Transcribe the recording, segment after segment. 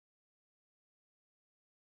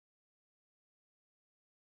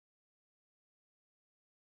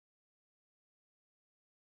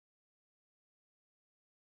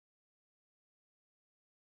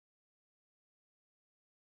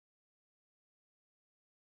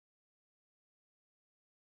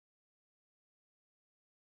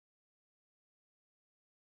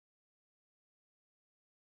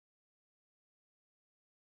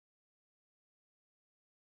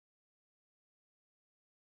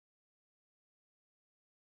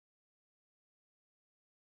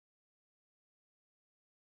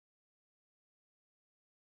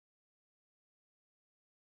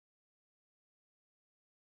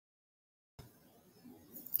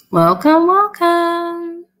Welcome,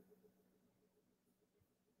 welcome.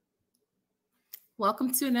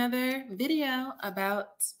 Welcome to another video about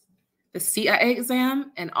the CIA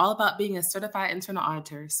exam and all about being a certified internal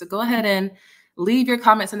auditor. So go ahead and leave your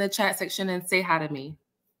comments in the chat section and say hi to me.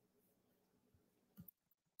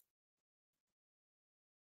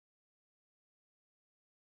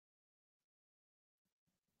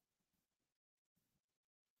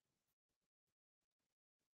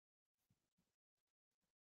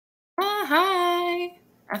 Hi.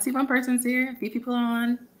 I see one person's here, a few people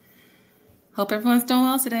on. Hope everyone's doing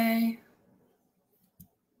well today.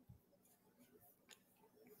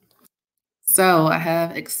 So I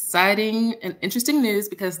have exciting and interesting news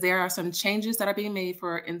because there are some changes that are being made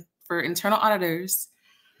for internal auditors,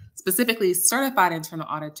 specifically certified internal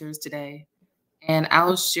auditors today. And I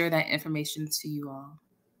will share that information to you all.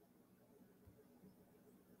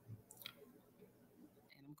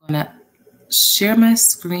 I'm going to share my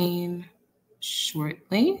screen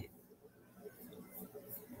shortly.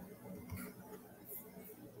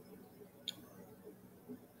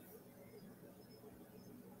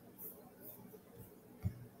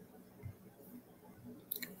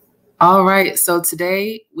 All right, so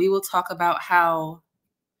today we will talk about how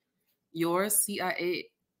your CIA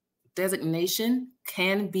designation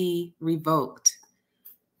can be revoked.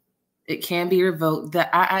 It can be revoked. The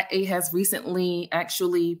IIA has recently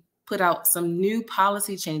actually put out some new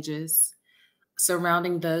policy changes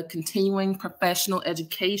surrounding the continuing professional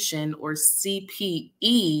education, or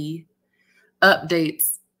CPE,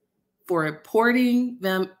 updates for reporting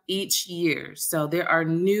them each year. So there are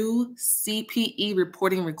new CPE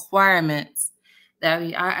reporting requirements that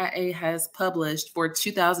the IIA has published for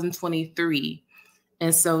 2023.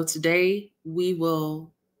 And so today we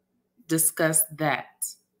will discuss that.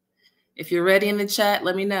 If you're ready in the chat,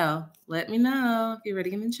 let me know. Let me know if you're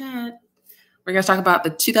ready in the chat. We're going to talk about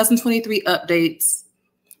the 2023 updates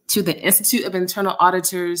to the Institute of Internal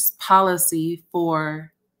Auditors policy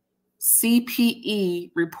for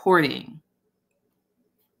CPE reporting.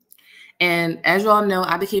 And as you all know,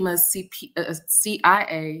 I became a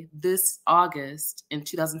CIA this August in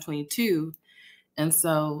 2022. And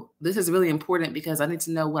so this is really important because I need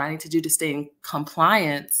to know what I need to do to stay in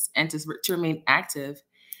compliance and to remain active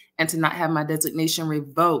and to not have my designation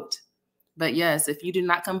revoked. But yes, if you do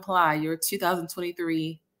not comply, your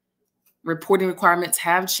 2023 reporting requirements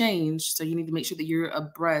have changed. So you need to make sure that you're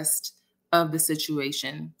abreast of the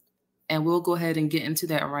situation. And we'll go ahead and get into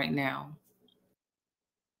that right now.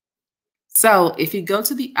 So if you go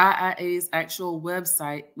to the IIA's actual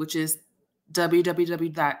website, which is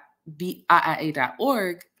www.biia.org,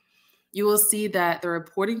 you will see that the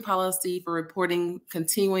reporting policy for reporting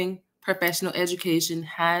continuing professional education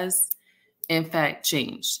has in fact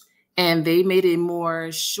changed. And they made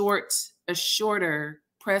a shorter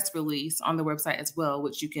press release on the website as well,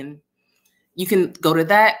 which you can go to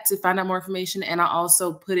that to find out more information. And I'll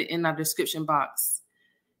also put it in our description box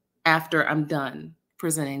after I'm done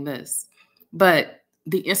presenting this. But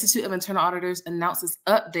the Institute of Internal Auditors announces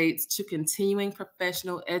updates to continuing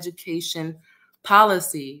professional education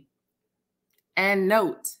policy. And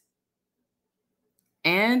note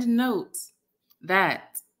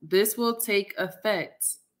that this will take effect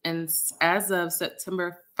as of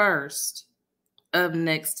September 1st of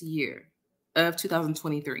next year, of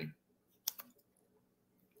 2023.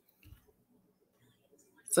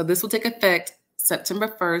 So this will take effect September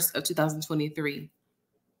 1st of 2023.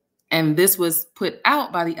 And this was put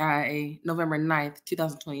out by the IIA November 9th,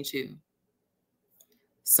 2022.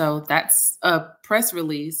 So that's a press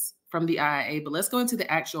release from the IIA, but let's go into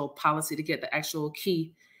the actual policy to get the actual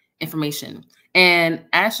key information. And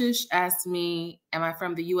Ashish asked me, am I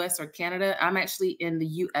from the US or Canada? I'm actually in the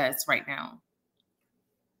US right now.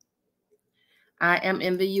 I am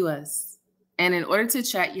in the US. And in order to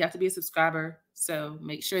chat, you have to be a subscriber. So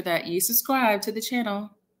make sure that you subscribe to the channel.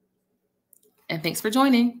 And thanks for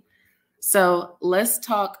joining. So let's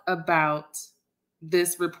talk about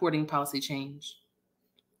this reporting policy change.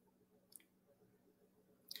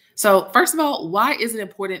 So first of all, why is it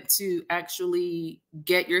important to actually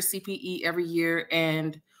get your CPE every year?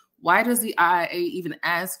 And why does the IIA even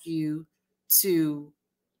ask you to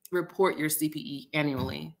report your CPE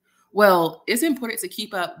annually? Well, it's important to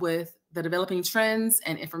keep up with the developing trends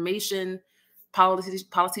and information,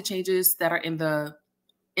 policy changes that are in the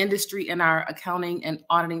industry in our accounting and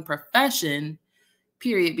auditing profession,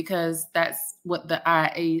 period, because that's what the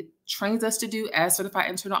IIA trains us to do as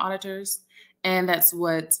certified internal auditors. And that's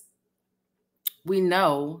what we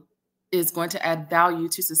know is going to add value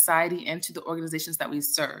to society and to the organizations that we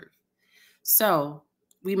serve. So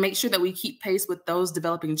we make sure that we keep pace with those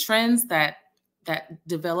developing trends that that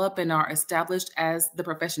develop and are established as the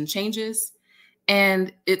profession changes.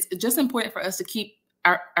 And it's just important for us to keep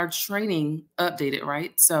our training updated,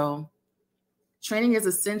 right? So training is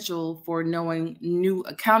essential for knowing new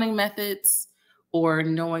accounting methods or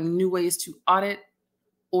knowing new ways to audit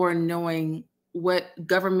or knowing what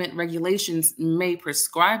government regulations may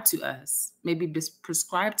prescribe to us,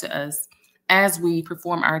 prescribed to us as we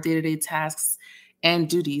perform our day-to-day tasks and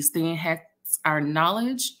duties. They enhance our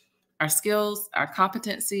knowledge, our skills, our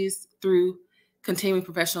competencies through continuing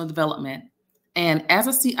professional development. And as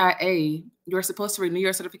a CIA, you're supposed to renew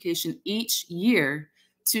your certification each year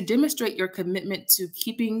to demonstrate your commitment to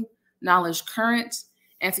keeping knowledge current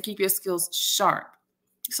and to keep your skills sharp.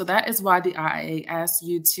 So that is why the IA asks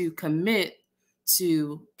you to commit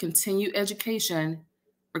to continue education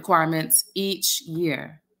requirements each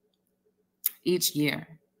year. Each year.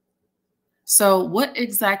 So what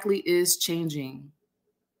exactly is changing?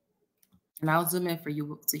 And I'll zoom in for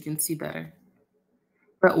you so you can see better.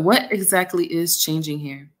 But what exactly is changing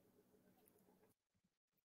here?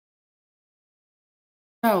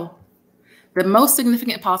 So the most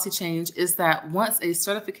significant policy change is that once a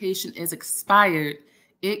certification is expired,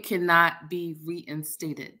 it cannot be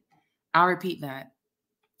reinstated. I'll repeat that.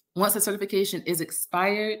 Once a certification is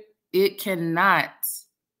expired, it cannot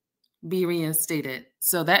be reinstated.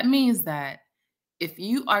 So that means that if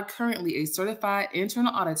you are currently a certified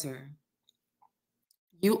internal auditor,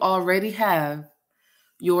 you already have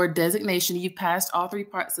your designation. You passed all 3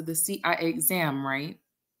 parts of the CIA exam, right?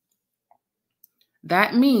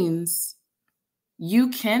 That means you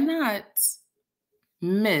cannot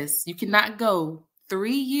you cannot go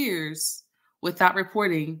 3 years without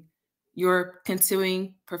reporting your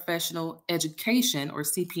continuing professional education or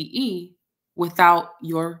CPE without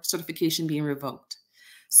your certification being revoked.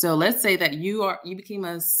 So let's say that you became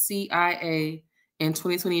a CIA in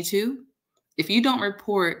 2022. If you don't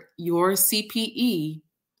report your CPE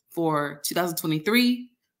for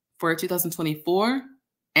 2023, for 2024,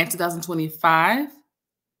 and 2025,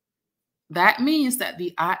 that means that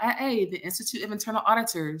the IIA, the Institute of Internal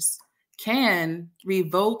Auditors, can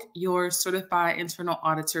revoke your Certified Internal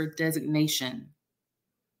Auditor designation.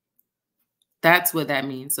 That's what that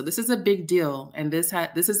means. So this is a big deal. And this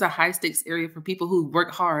is a high stakes area for people who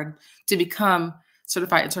work hard to become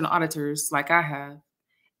Certified Internal Auditors like I have.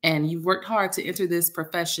 And you've worked hard to enter this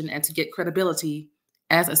profession and to get credibility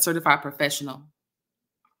as a certified professional.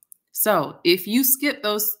 So if you skip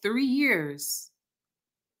those 3 years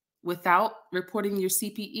without reporting your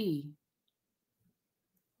CPE,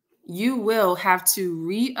 you will have to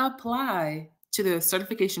reapply to the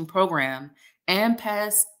certification program and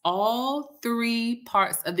pass all 3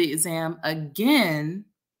 parts of the exam again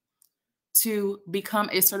to become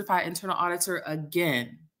a certified internal auditor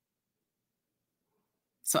again.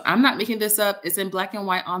 So I'm not making this up. It's in black and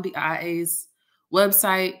white on the IIA's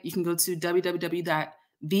website. You can go to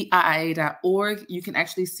www.theiia.org. You can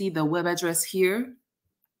actually see the web address here.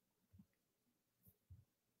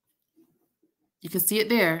 You can see it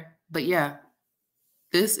there. But yeah,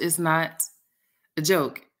 this is not a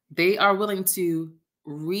joke. They are willing to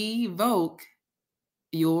revoke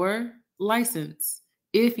your license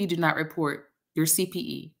if you do not report your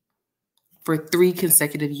CPE for 3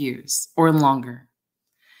 consecutive years or longer.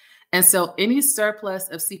 And so any surplus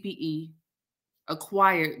of CPE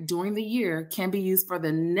acquired during the year can be used for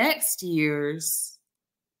the next year's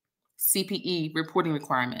CPE reporting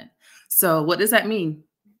requirement. So what does that mean,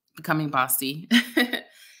 becoming bossy?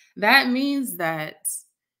 That means that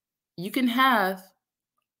you can have,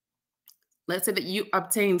 let's say that you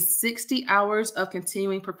obtain 60 hours of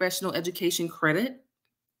continuing professional education credit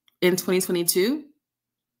in 2022.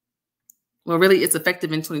 Well, really, it's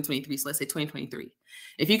effective in 2023. So let's say 2023.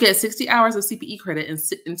 If you get 60 hours of CPE credit in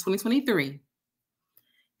 2023,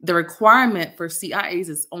 the requirement for CIAs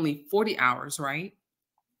is only 40 hours, right?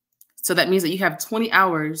 So that means that you have 20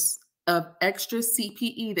 hours of extra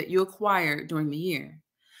CPE that you acquired during the year.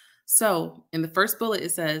 So in the first bullet,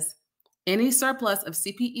 it says, any surplus of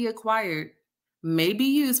CPE acquired may be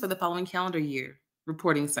used for the following calendar year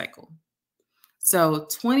reporting cycle. So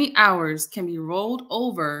 20 hours can be rolled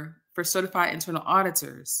over for certified internal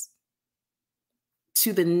auditors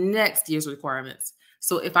to the next year's requirements.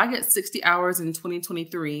 So if I get 60 hours in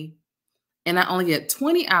 2023 and I only get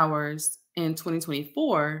 20 hours in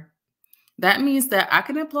 2024, that means that I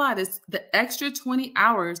can apply the extra 20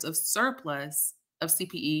 hours of surplus of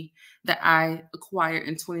CPE that I acquired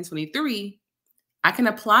in 2023. I can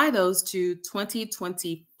apply those to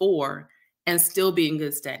 2024 and still be in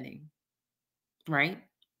good standing, right?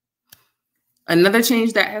 Another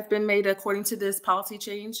change that has been made according to this policy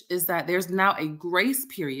change is that there's now a grace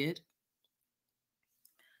period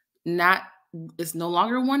it's no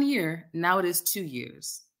longer 1 year. Now it is 2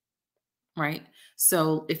 years, right?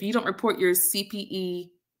 So if you don't report your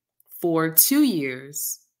CPE for 2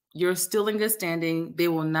 years, you're still in good standing. They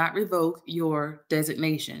will not revoke your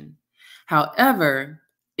designation. However,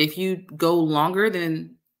 if you go longer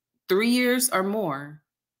than 3 years or more,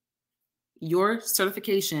 your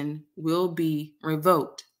certification will be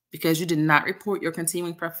revoked because you did not report your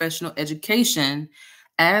continuing professional education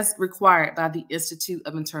as required by the Institute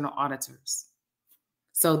of Internal Auditors.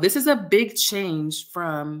 So this is a big change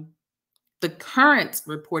from the current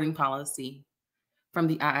reporting policy from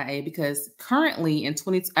the IIA, because currently as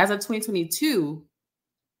of 2022,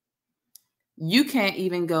 you can't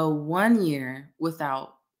even go 1 year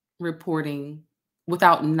without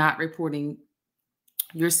not reporting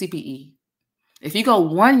your CPE. If you go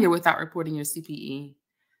 1 year without reporting your CPE,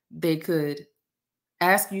 they could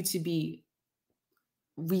ask you to be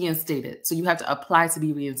reinstated. So you have to apply to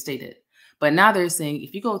be reinstated. But now they're saying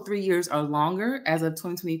if you go 3 years or longer as of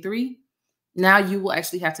 2023, now you will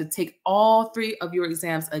actually have to take all 3 of your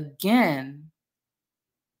exams again.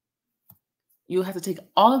 You'll have to take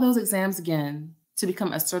all of those exams again to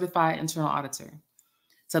become a certified internal auditor.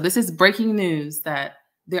 So this is breaking news that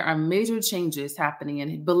there are major changes happening,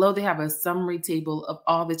 and below they have a summary table of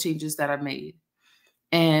all the changes that are made.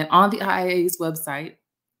 And on the IIA's website,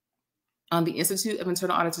 on the Institute of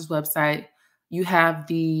Internal Auditors website, you have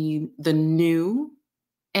the new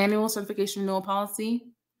annual certification renewal policy,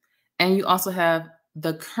 and you also have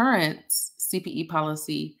the current CPE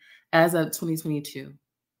policy as of 2022.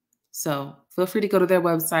 So feel free to go to their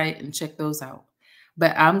website and check those out.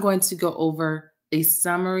 But I'm going to go over a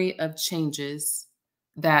summary of changes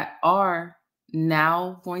that are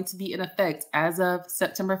now going to be in effect as of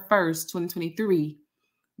September 1st, 2023,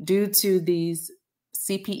 due to these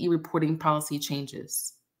CPE reporting policy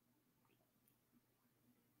changes.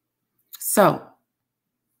 So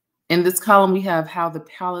in this column, we have how the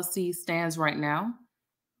policy stands right now.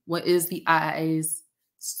 What is the IIA's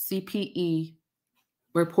CPE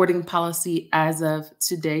reporting policy as of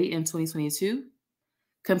today in 2022,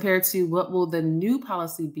 compared to what will the new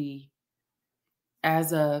policy be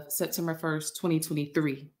as of September 1st,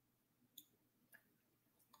 2023.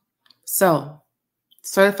 So,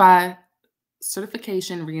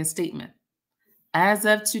 certification reinstatement. As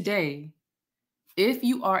of today, if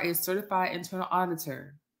you are a certified internal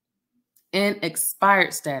auditor in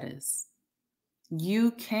expired status,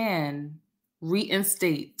 you can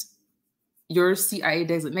reinstate your CIA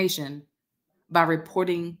designation by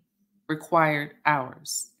reporting required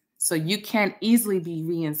hours. So you can easily be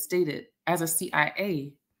reinstated as a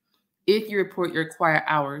CIA if you report your required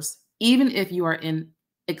hours, even if you are in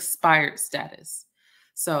expired status.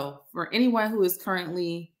 So for anyone who is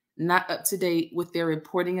currently not up to date with their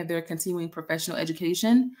reporting of their continuing professional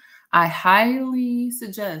education, I highly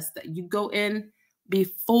suggest that you go in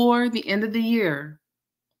before the end of the year,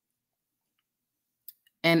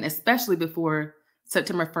 and especially before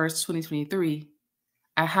September 1st, 2023,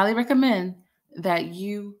 I highly recommend that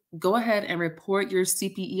you go ahead and report your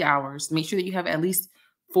CPE hours. Make sure that you have at least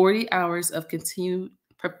 40 hours of continued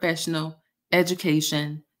professional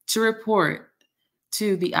education to report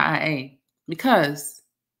to the IIA, because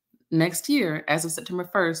next year, as of September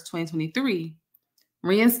 1st, 2023,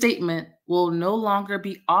 reinstatement will no longer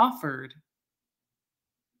be offered.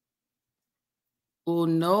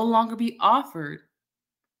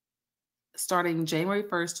 Starting January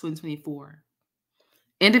 1st, 2024.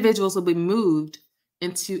 Individuals will be moved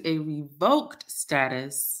into a revoked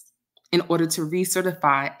status in order to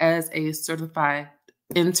recertify as a certified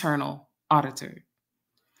internal auditor.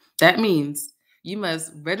 That means you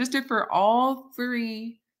must register for all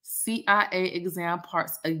 3 CIA exam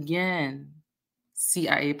parts again: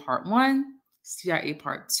 CIA Part 1, CIA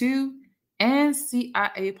Part 2, and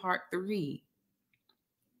CIA Part 3.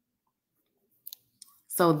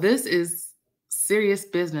 So this is serious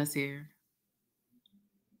business here.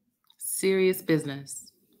 Serious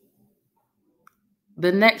business.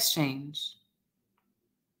 The next change.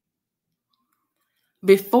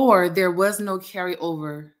 Before, there was no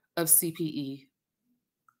carryover of CPE.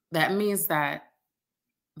 That means that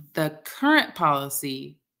the current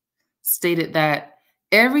policy stated that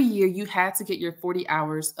every year you had to get your 40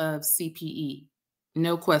 hours of CPE.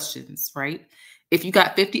 No questions, right? If you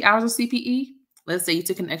got 50 hours of CPE, let's say you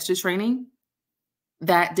took an extra training,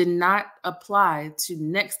 that did not apply to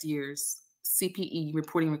next year's CPE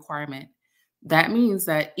reporting requirement. That means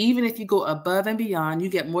that even if you go above and beyond, you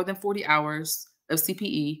get more than 40 hours of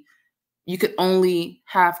CPE, you could only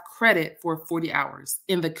have credit for 40 hours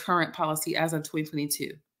in the current policy as of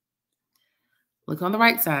 2022. Look on the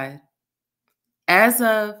right side. As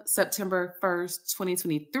of September 1st,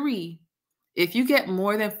 2023, if you get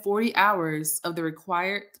more than 40 hours of the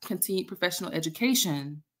required continued professional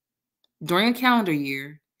education during a calendar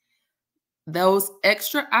year, those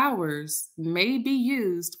extra hours may be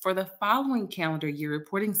used for the following calendar year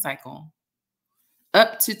reporting cycle,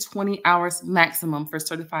 up to 20 hours maximum for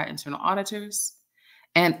certified internal auditors,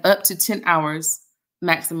 and up to 10 hours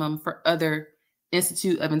maximum for other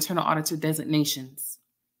Institute of Internal Auditor designations.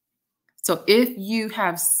 So if you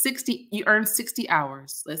have you earn 60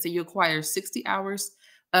 hours, let's say you acquire 60 hours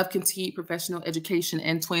of continued professional education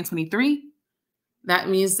in 2023, that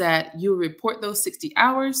means that you report those 60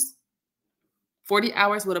 hours, 40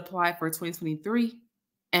 hours would apply for 2023,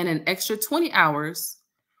 and an extra 20 hours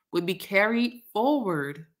would be carried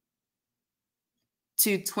forward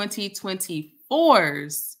to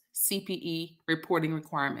 2024's CPE reporting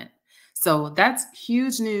requirement. So that's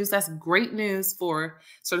huge news. That's great news for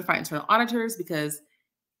certified internal auditors, because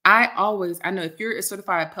I know if you're a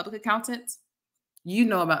certified public accountant, you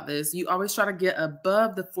know about this. You always try to get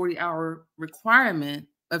above the 40-hour requirement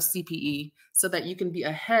of CPE so that you can be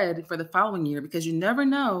ahead for the following year, because you never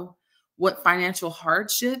know what financial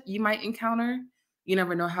hardship you might encounter. You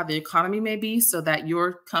never know how the economy may be, so that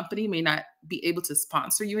your company may not be able to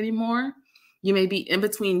sponsor you anymore. You may be in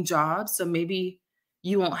between jobs, so maybe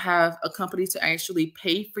you won't have a company to actually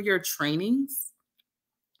pay for your trainings,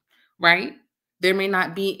 right? There may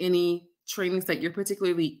not be any trainings that you're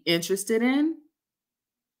particularly interested in.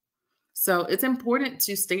 So it's important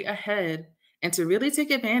to stay ahead and to really take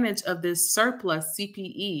advantage of this surplus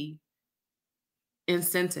CPE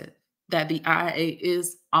incentive that the IIA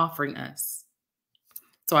is offering us.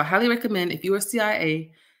 So I highly recommend, if you are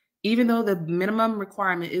CIA, even though the minimum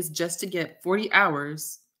requirement is just to get 40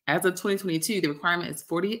 hours, as of 2022, the requirement is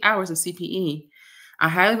 40 hours of CPE. I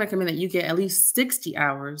highly recommend that you get at least 60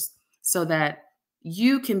 hours so that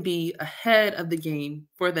you can be ahead of the game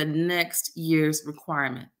for the next year's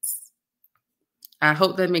requirements. I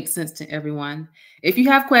hope that makes sense to everyone. If you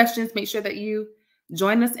have questions, make sure that you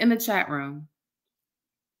join us in the chat room.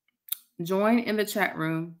 Join in the chat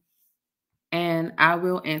room, and I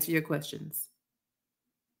will answer your questions.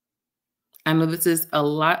 I know this is a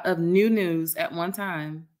lot of new news at one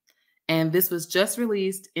time, and this was just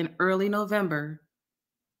released in early November.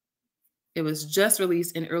 It was just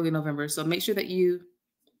released in early November. So make sure that you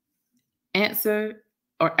answer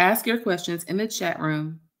or ask your questions in the chat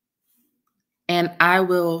room, and I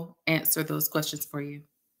will answer those questions for you.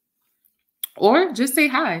 Or just say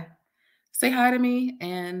hi. Say hi to me,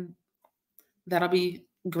 and that'll be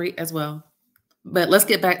great as well. But let's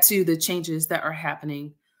get back to the changes that are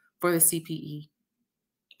happening for the CPE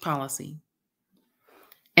policy.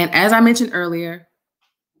 And as I mentioned earlier,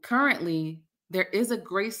 currently there is a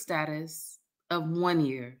grace status of 1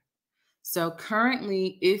 year. So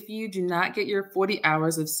currently, if you do not get your 40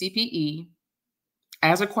 hours of CPE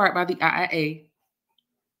as required by the IIA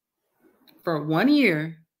for 1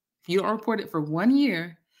 year, if you don't report it for 1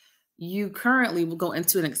 year, you currently will go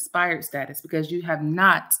into an expired status because you have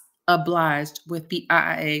not obliged with the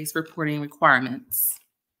IIA's reporting requirements.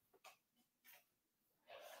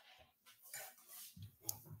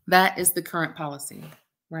 That is the current policy,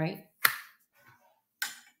 right?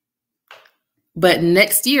 But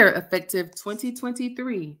next year, effective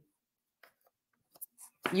 2023,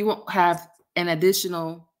 you won't have an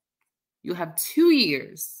additional, you'll have 2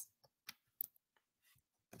 years.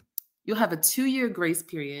 You'll have a 2-year grace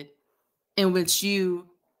period in which you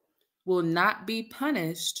will not be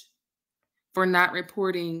punished for not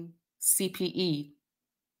reporting CPE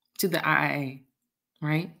to the IIA,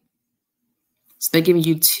 right? So they're giving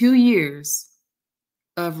you 2 years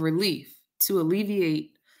of relief to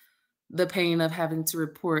alleviate the pain of having to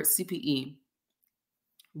report CPE.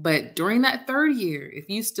 But during that 3rd year, if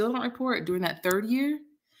you still don't report during that 3rd year,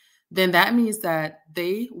 then that means that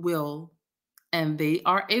they will, and they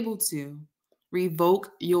are able to,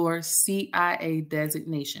 revoke your CIA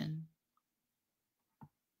designation.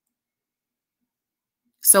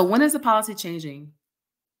 So when is the policy changing?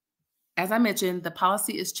 As I mentioned, the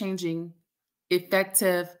policy is changing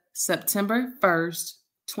effective September 1st,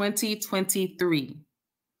 2023.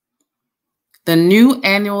 The new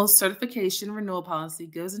annual certification renewal policy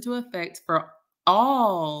goes into effect for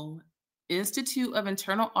all Institute of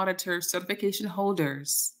Internal Auditor certification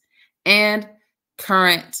holders and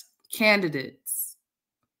current candidates.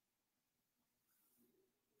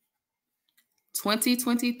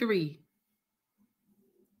 2023.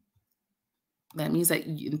 That means that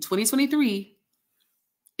in 2023,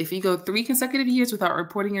 if you go 3 consecutive years without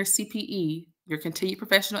reporting your CPE, your continued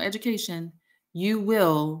professional education, you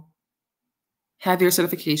will have your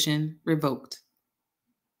certification revoked.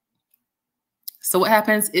 So what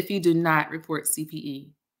happens if you do not report CPE?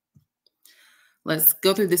 Let's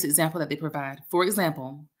go through this example that they provide. For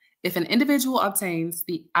example, if an individual obtains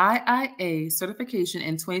the IIA certification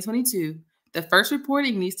in 2022, the first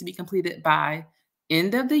reporting needs to be completed by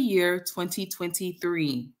end of the year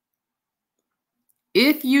 2023.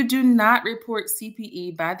 If you do not report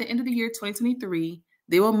CPE by the end of the year 2023,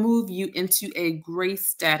 they will move you into a grace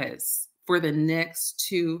status for the next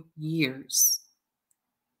 2 years.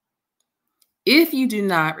 If you do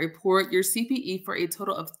not report your CPE for a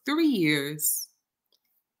total of 3 years,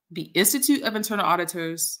 the Institute of Internal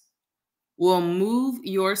Auditors will move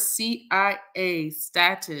your CIA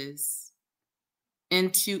status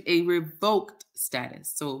into a revoked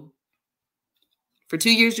status. So for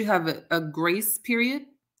 2 years, you have a grace period,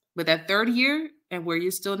 but that third year and where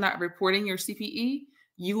you're still not reporting your CPE,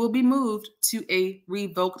 you will be moved to a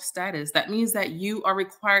revoked status. That means that you are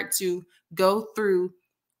required to go through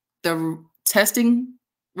the testing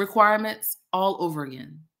requirements all over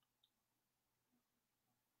again.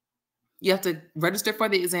 You have to register for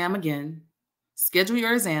the exam again, schedule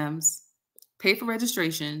your exams, pay for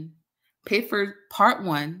registration, pay for part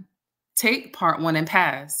 1, take part 1 and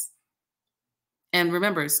pass. And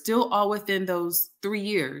remember, still all within those 3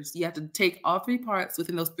 years. You have to take all 3 parts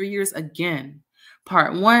within those 3 years again.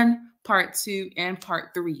 Part 1, part 2, and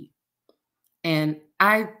part 3. And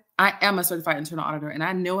I am a certified internal auditor, and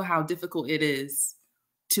I know how difficult it is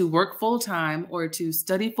to work full-time or to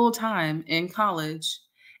study full-time in college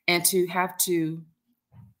and to have to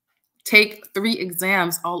take 3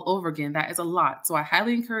 exams all over again. That is a lot. So I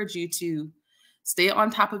highly encourage you to stay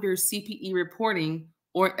on top of your CPE reporting,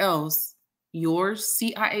 or else your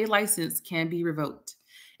CIA license can be revoked.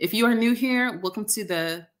 If you are new here, welcome to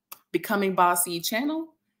the Becoming Bossy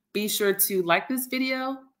channel. Be sure to like this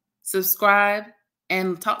video, subscribe,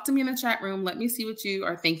 and talk to me in the chat room. Let me see what you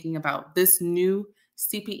are thinking about this new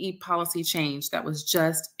CPE policy change that was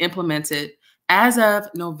just implemented as of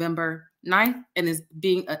November 9th and is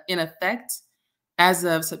being in effect as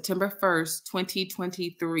of September 1st,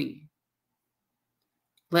 2023.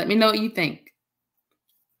 Let me know what you think.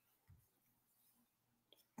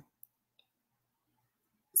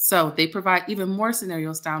 So they provide even more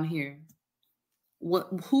scenarios down here.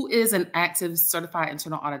 Who is an active certified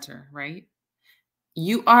internal auditor, right?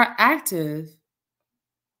 You are active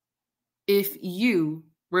if you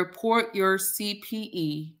report your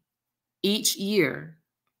CPE each year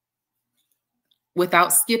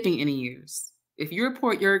without skipping any years. If you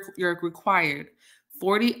report you're required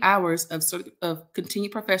 40 hours of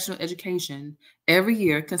continued professional education every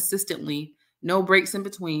year consistently, no breaks in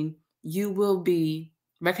between, you will be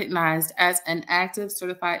recognized as an active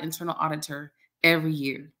certified internal auditor every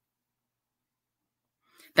year.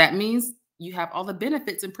 That means you have all the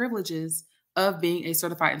benefits and privileges of being a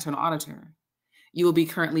certified internal auditor. You will be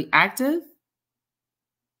currently active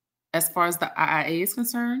as far as the IIA is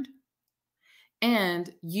concerned,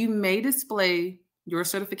 and you may display your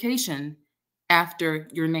certification after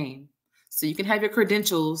your name. So you can have your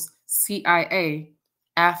credentials CIA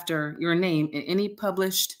after your name in any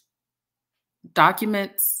published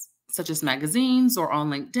documents, such as magazines or on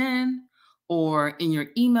LinkedIn or in your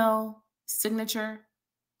email signature.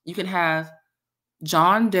 You can have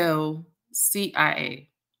John Doe CIA.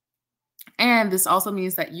 And this also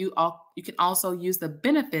means that you can also use the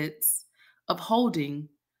benefits of holding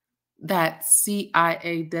that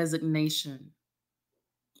CIA designation.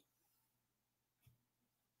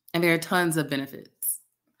 And there are tons of benefits.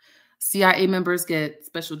 CIA members get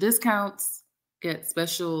special discounts, get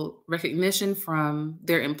special recognition from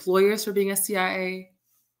their employers for being a CIA.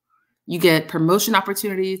 You get promotion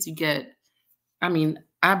opportunities. You get,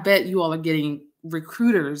 I bet you all are getting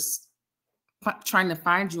recruiters trying to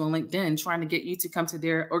find you on LinkedIn, trying to get you to come to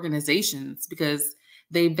their organizations because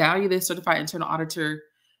they value their certified internal auditor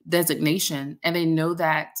designation. And they know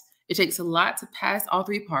that it takes a lot to pass all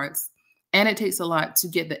 3 parts. And it takes a lot to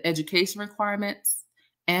get the education requirements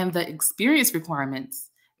and the experience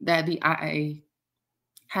requirements that the IIA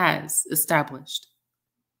has established.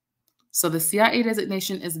 So the CIA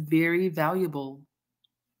designation is very valuable.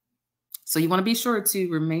 So you want to be sure to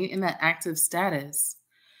remain in that active status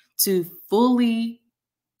to fully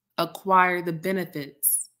acquire the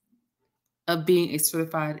benefits of being a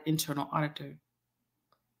certified internal auditor.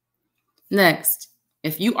 Next,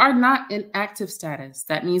 if you are not in active status,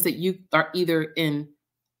 that means that you are either in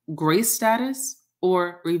grace status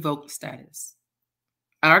or revoked status.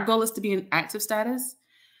 Our goal is to be in active status,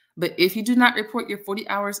 but if you do not report your 40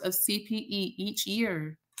 hours of CPE each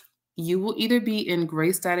year, you will either be in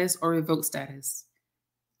grace status or revoked status.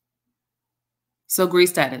 So grace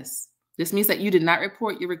status. This means that you did not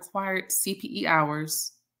report your required CPE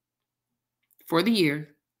hours for the year,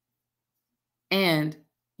 and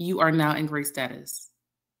you are now in gray status.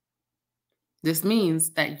 This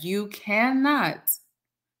means that you cannot,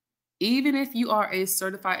 even if you are a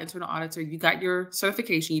certified internal auditor, you got your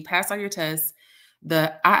certification, you passed all your tests,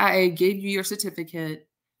 the IIA gave you your certificate,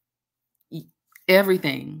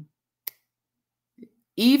 everything.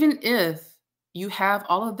 Even if you have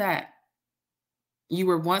all of that, you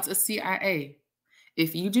were once a CIA.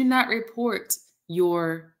 If you do not report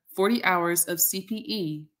your 40 hours of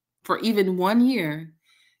CPE for even 1 year,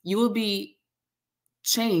 you will be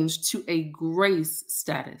changed to a grace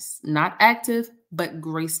status, not active, but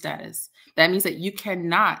grace status. That means that you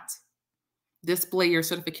cannot display your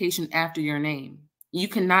certification after your name. You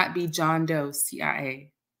cannot be John Doe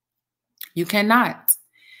CIA. You cannot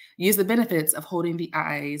use the benefits of holding the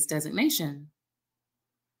IIA's designation.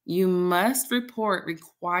 You must report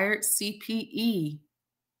required CPE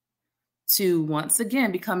to once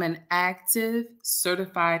again become an active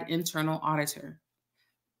certified internal auditor.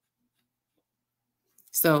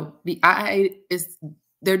 So the IIA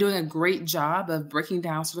they're doing a great job of breaking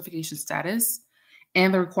down certification status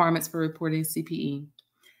and the requirements for reporting CPE.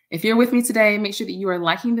 If you're with me today, make sure that you are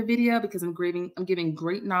liking the video because I'm giving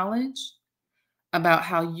great knowledge about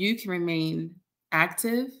how you can remain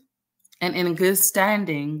active and in good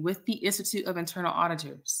standing with the Institute of Internal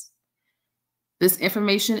Auditors. This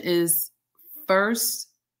information is from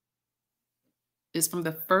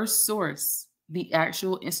the first source, the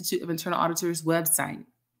actual Institute of Internal Auditors website,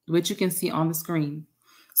 which you can see on the screen.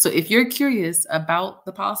 So if you're curious about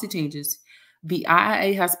the policy changes, the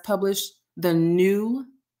IIA has published the new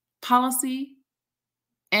policy,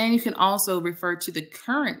 and you can also refer to the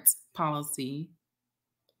current policy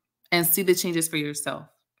and see the changes for yourself.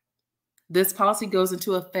 This policy goes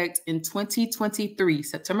into effect in 2023,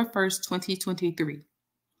 September 1st, 2023.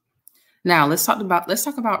 Now let's talk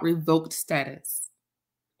about revoked status.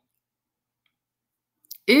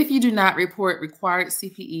 If you do not report required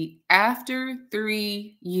CPE after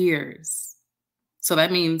 3 years, so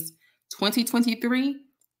that means 2023,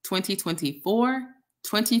 2024,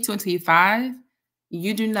 2025,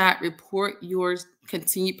 you do not report your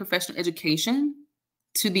continued professional education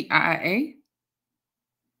to the IIA,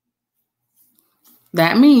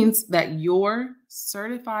 that means that your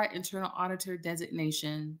Certified Internal Auditor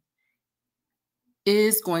designation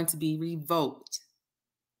is going to be revoked.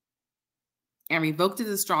 And revoked is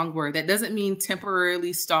a strong word. That doesn't mean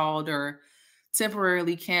temporarily stalled or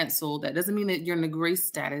temporarily canceled. That doesn't mean that you're in a grace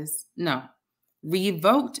status. No.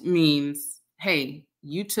 Revoked means, hey,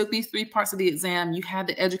 you took these 3 parts of the exam. You had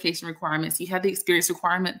the education requirements. You had the experience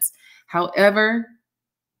requirements. However,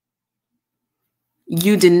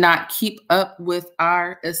 you did not keep up with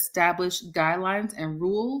our established guidelines and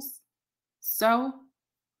rules. So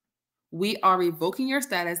we are revoking your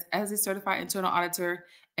status as a certified internal auditor,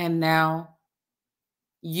 and now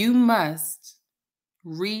you must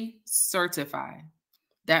recertify.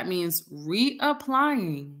 That means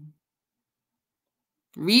reapplying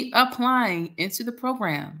into the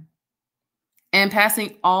program and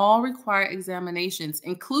passing all required examinations,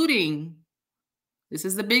 including, this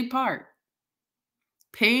is the big part,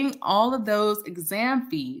 paying all of those exam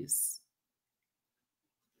fees.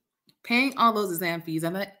 Paying all those exam fees.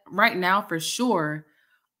 And right now, for sure,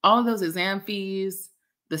 all of those exam fees,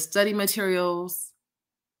 the study materials,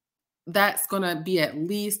 that's going to be at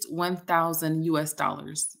least $1,000 US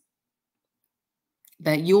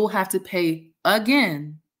that you'll have to pay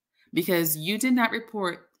again because you did not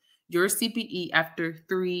report your CPE after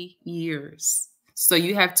 3 years. So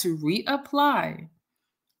you have to reapply,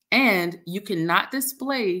 and you cannot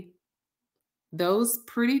display those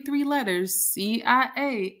pretty 3 letters,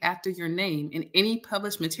 CIA, after your name in any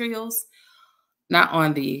published materials, not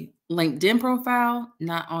on the LinkedIn profile,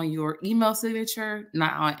 not on your email signature,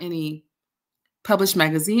 not on any published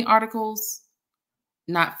magazine articles,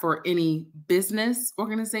 not for any business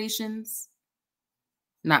organizations,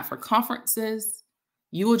 not for conferences.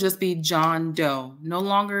 You will just be John Doe, no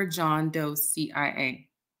longer John Doe CIA.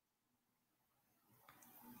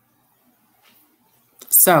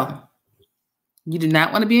 So you do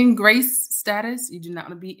not want to be in grace status. You do not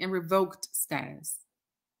want to be in revoked status.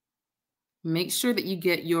 Make sure that you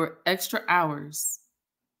get your extra hours.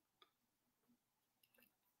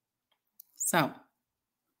 So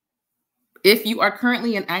if you are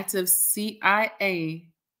currently an active CIA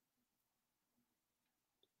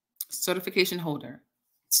certification holder,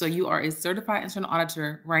 so you are a certified internal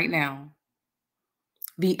auditor right now,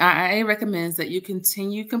 the IIA recommends that you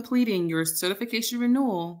continue completing your certification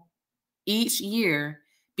renewal each year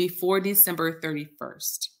before December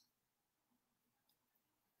 31st.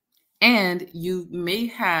 And you may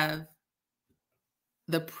have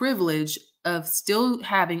the privilege of still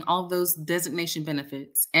having all those designation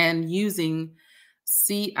benefits and using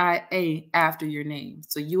CIA after your name.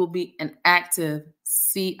 So you will be an active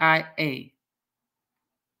CIA.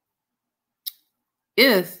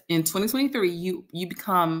 If in 2023 you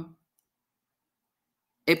become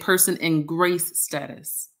a person in grace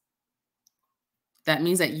status, that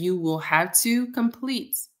means that you will have to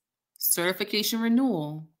complete certification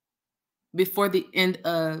renewal before the end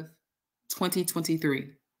of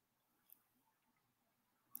 2023.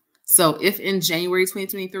 So if in January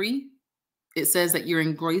 2023, it says that you're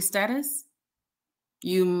in grace status,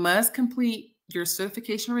 you must complete your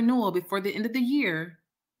certification renewal before the end of the year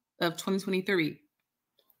of 2023.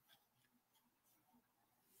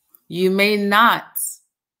 You may not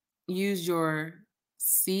use your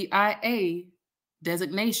CIA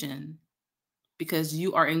designation because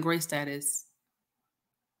you are in grace status.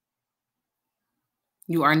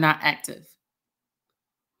 You are not active.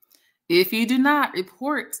 If you do not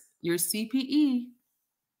report your CPE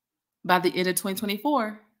by the end of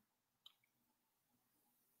 2024,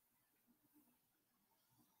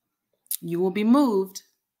 you will be moved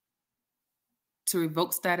to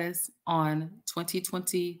revoked status on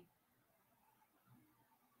 2020.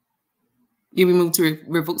 You'll be moved to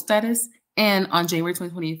revoked status, and on January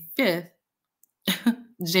 2025,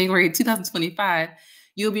 January 2025,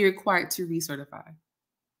 you'll be required to recertify.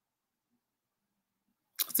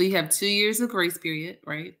 So you have 2 years of grace period,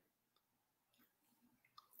 right?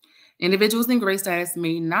 Individuals in grace status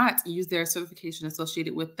may not use their certification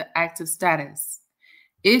associated with the active status.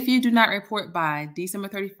 If you do not report by December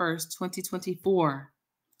 31st, 2024,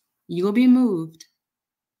 you will be moved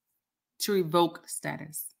to revoked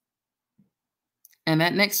status. And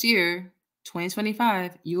that next year,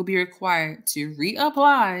 2025, you will be required to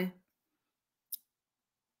reapply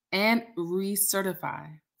and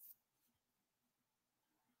recertify.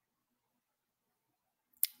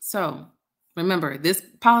 So remember, this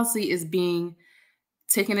policy is being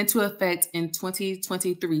taken into effect in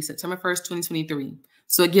 2023, September 1st, 2023.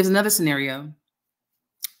 So it gives another scenario.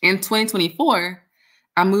 In 2024,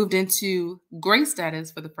 I moved into grace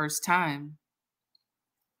status for the first time.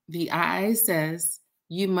 The IA says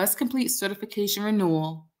you must complete certification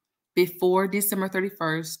renewal before December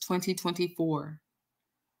 31st, 2024.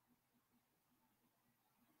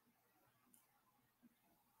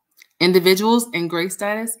 Individuals in grace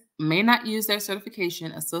status may not use their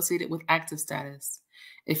certification associated with active status.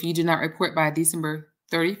 If you do not report by December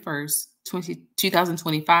 31st,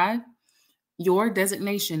 2025, your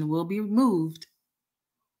designation will be moved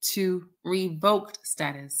to revoked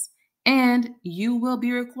status, and you will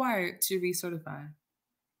be required to recertify.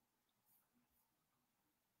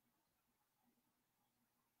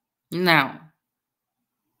 Now,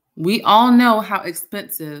 we all know how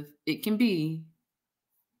expensive it can be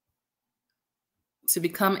to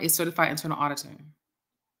become a certified internal auditor,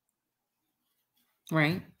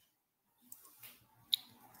 right?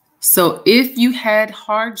 So if you had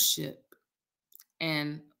hardship,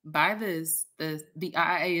 and by this, the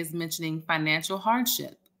IIA is mentioning financial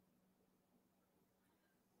hardship.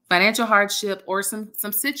 Financial hardship or some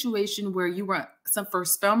situation where you were, for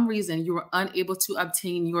some reason, you were unable to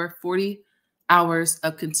obtain your 40 hours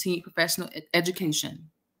of continued professional education.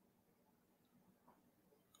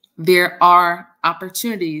 There are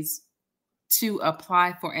opportunities to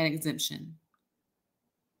apply for an exemption.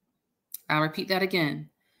 I'll repeat that again.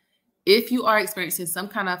 If you are experiencing some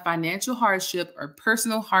kind of financial hardship or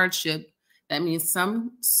personal hardship, that means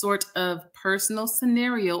some sort of personal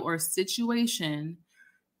scenario or situation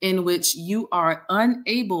in which you are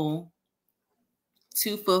unable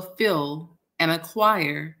to fulfill and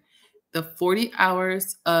acquire the 40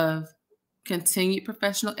 hours of continued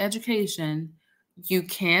professional education, you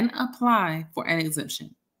can apply for an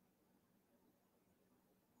exemption.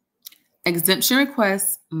 Exemption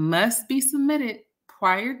requests must be submitted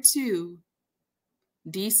prior to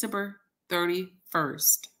December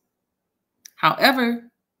 31st.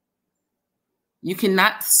 However, you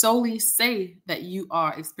cannot solely say that you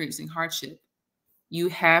are experiencing hardship. You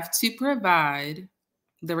have to provide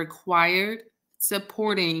the required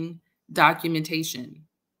supporting documentation.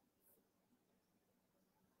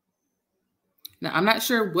 Now, I'm not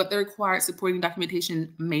sure what the required supporting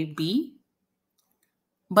documentation may be,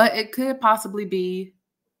 but it could possibly be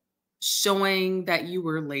showing that you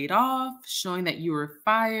were laid off, showing that you were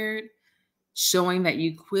fired, showing that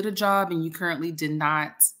you quit a job and you currently did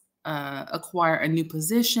not acquire a new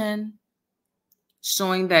position,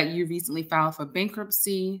 showing that you recently filed for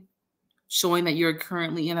bankruptcy, showing that you're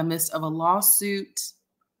currently in the midst of a lawsuit,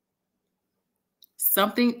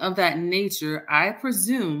 something of that nature, I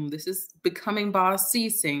presume, this is Becoming Boss C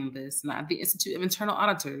saying this, not the Institute of Internal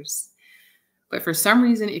Auditors. But for some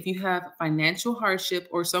reason, if you have financial hardship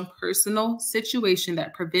or some personal situation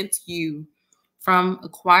that prevents you from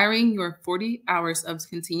acquiring your 40 hours of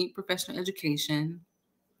continued professional education,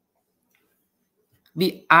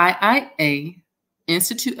 the IIA,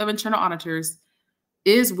 Institute of Internal Auditors,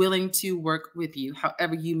 is willing to work with you.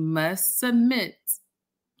 However, you must submit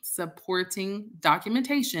supporting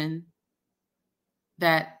documentation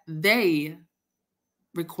that they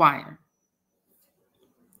require.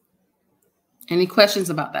 Any questions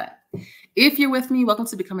about that? If you're with me, welcome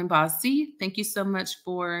to Becoming Boss C. Thank you so much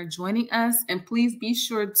for joining us. And please be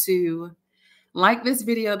sure to like this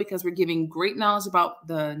video because we're giving great knowledge about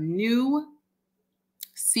the new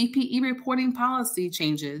CPE reporting policy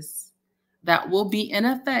changes that will be in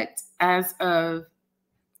effect as of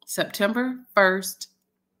September 1st,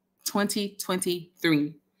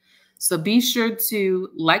 2023. So be sure to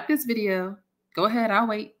like this video. Go ahead, I'll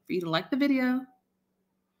wait for you to like the video,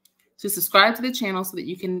 to subscribe to the channel so that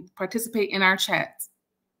you can participate in our chats.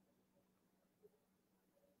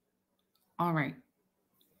 All right.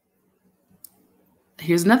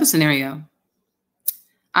 Here's another scenario.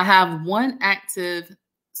 I have one active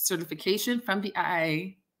certification from the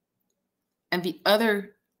IIA, and the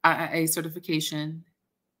other IIA certification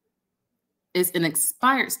is in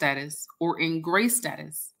expired status or in gray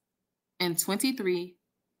status in 23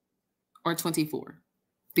 or 24,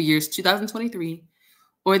 the years 2023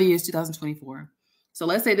 or the years 2024. So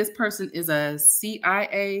let's say this person is a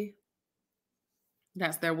CIA,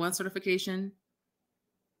 that's their one certification,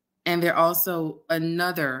 and they're also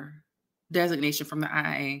another designation from the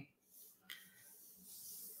IIA.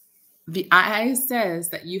 The IIA says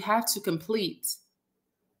that you have to complete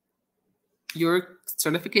your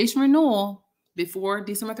certification renewal before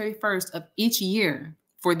December 31st of each year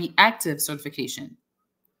for the active certification.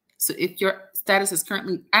 So if your status is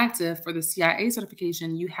currently active for the CIA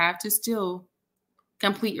certification, you have to still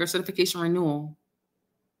complete your certification renewal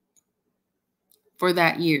for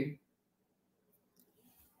that year.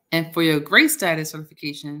 And for your gray status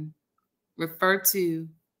certification, refer to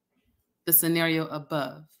the scenario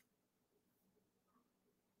above.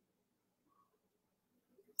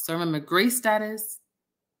 So remember, gray status,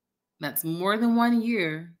 that's more than 1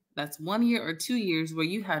 year. That's 1 year or 2 years where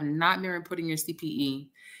you have not been reporting your CPE.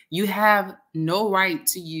 You have no right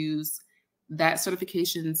to use that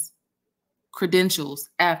certification's credentials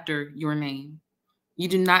after your name. You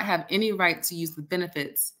do not have any right to use the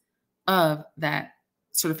benefits of that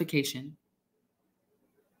certification.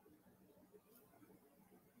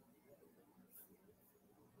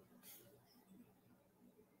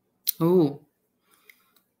 Oh,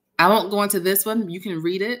 I won't go into this one. You can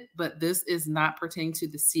read it, but this is not pertaining to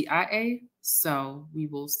the CIA, so we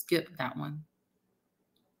will skip that one.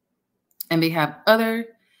 And they have other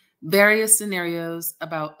various scenarios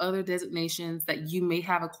about other designations that you may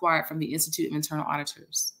have acquired from the Institute of Internal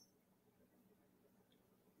Auditors.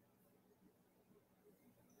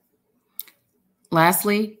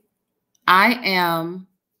 Lastly, I am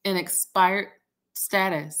in expired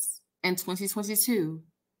status in 2022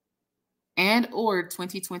 and or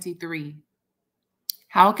 2023.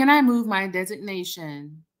 How can I move my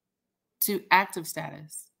designation to active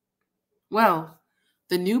status? Well,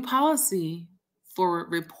 the new policy for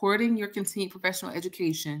reporting your continued professional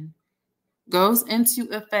education goes into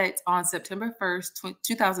effect on September 1st,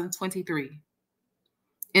 2023.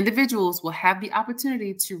 Individuals will have the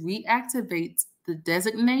opportunity to reactivate the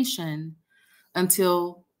designation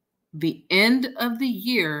until the end of the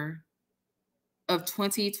year of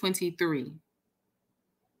 2023.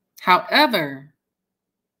 However,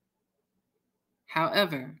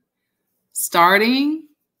 starting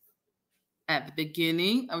at the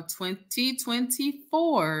beginning of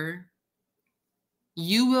 2024,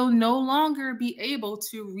 you will no longer be able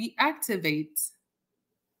to reactivate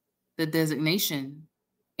the designation,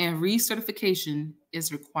 and recertification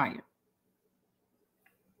is required.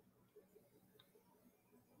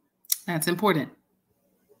 That's important.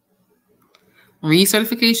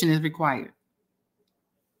 Recertification is required.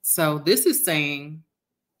 So this is saying,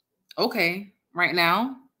 okay, right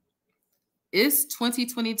now it's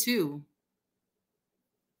 2022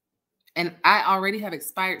 and I already have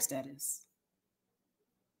expired status.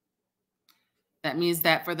 That means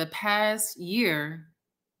that for the past year,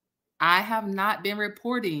 I have not been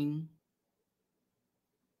reporting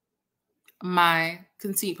my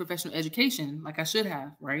continued professional education like I should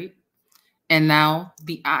have, right? And now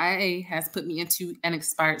the IIA has put me into an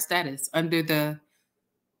expired status under the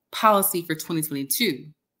policy for 2022.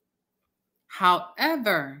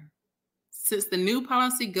 However, since the new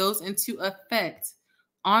policy goes into effect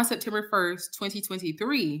on September 1st,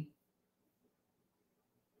 2023,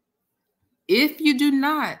 if you do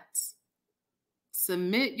not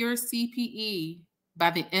submit your CPE by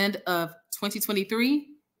the end of 2023,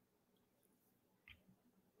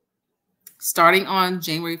 starting on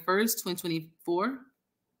January 1st, 2024,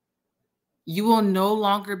 you will no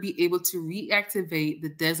longer be able to reactivate the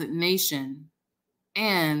designation,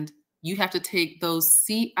 and you have to take those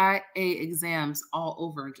CIA exams all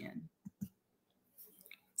over again.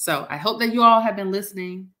 So I hope that you all have been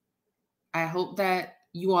listening. I hope that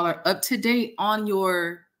you all are up to date on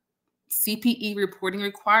your CPE reporting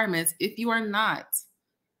requirements. If you are not,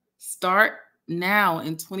 start now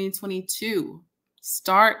in 2022.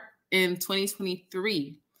 Start in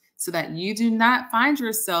 2023 so that you do not find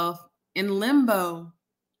yourself in limbo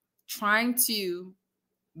trying to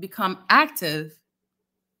become active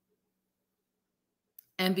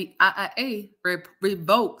and the IIA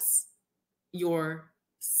revokes your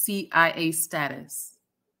CIA status.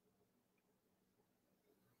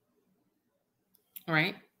 All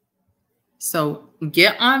right. So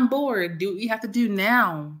get on board. Do what you have to do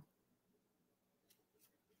now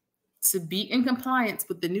to be in compliance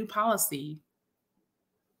with the new policy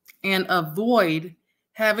and avoid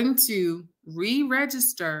having to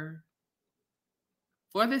re-register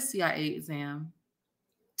for the CIA exam,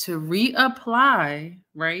 to reapply,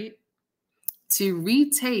 right? To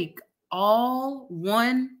retake all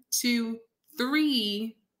 1, 2,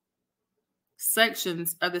 3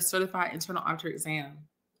 sections of the Certified Internal Auditor exam.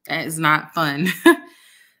 That is not fun.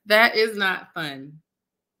 That is not fun.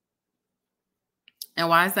 And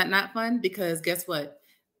why is that not fun? Because guess what?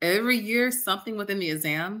 Every year, something within the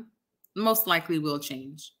exam most likely will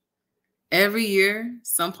change. Every year,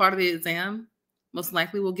 some part of the exam most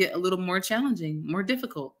likely will get a little more challenging, more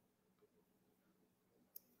difficult.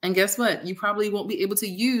 And guess what? You probably won't be able to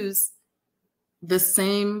use the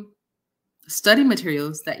same study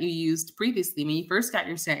materials that you used previously when you first got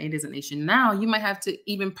your CIA designation. Now you might have to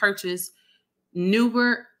even purchase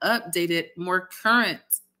newer, updated, more current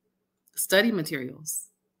study materials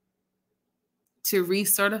to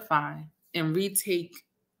recertify and retake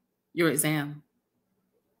your exam.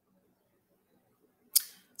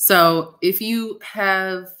 So if you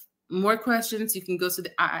have more questions, you can go to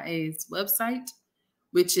the IIA's website,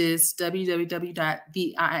 which is www.theiia.org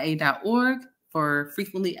for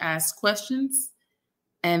frequently asked questions.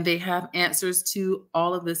 And they have answers to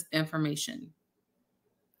all of this information.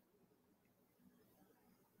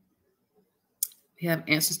 They have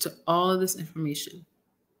answers to all of this information.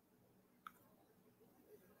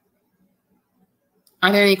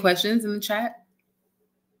 Are there any questions in the chat?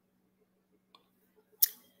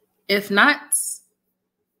 If not,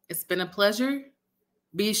 it's been a pleasure.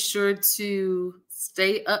 Be sure to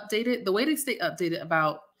stay updated. The way to stay updated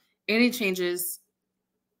about any changes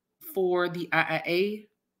for the IIA,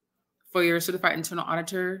 for your Certified Internal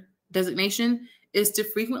Auditor designation, is to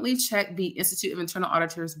frequently check the Institute of Internal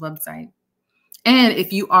Auditors website. And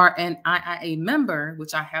if you are an IIA member,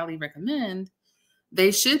 which I highly recommend, they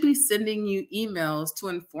should be sending you emails to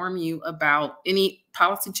inform you about any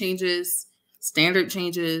policy changes, standard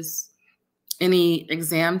changes, any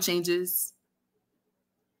exam changes.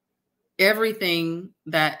 Everything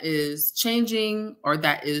that is changing or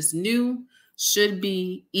that is new should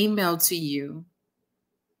be emailed to you.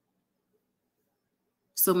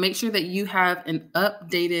 So make sure that you have an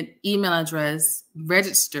updated email address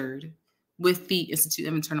registered with the Institute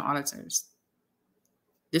of Internal Auditors.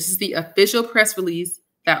 This is the official press release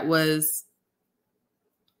that was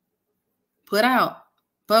put out,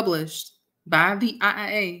 published by the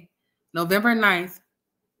IIA, November 9th,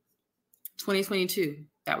 2022.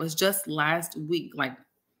 That was just last week, like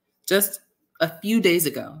just a few days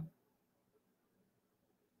ago.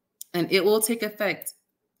 And it will take effect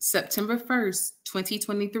September 1st,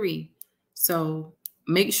 2023. So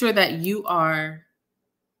make sure that you are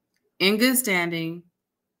in good standing,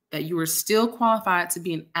 that you are still qualified to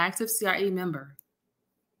be an active CIA member,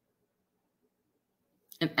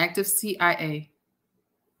 an active CIA.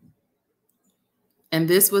 And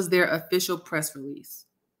this was their official press release.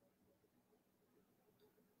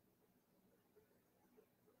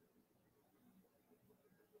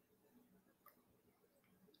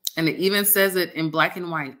 And it even says it in black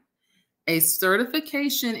and white. A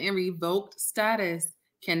certification in revoked status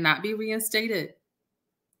cannot be reinstated.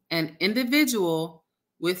 An individual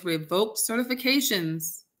with revoked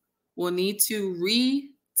certifications will need to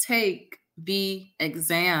retake the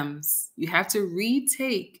exams. You have to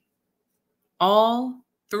retake all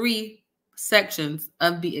 3 sections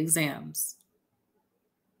of the exams.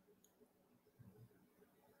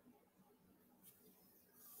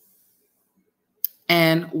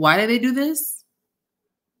 And why did they do this?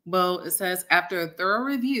 Well, it says after a thorough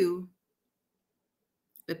review,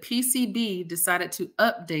 the PCB decided to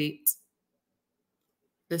update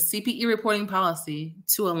the CPE reporting policy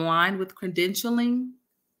to align with credentialing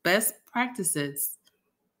best practices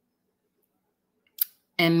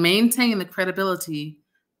and maintain the credibility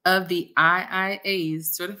of the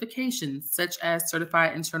IIA's certifications, such as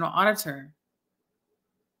Certified Internal Auditor.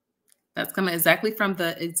 That's coming exactly from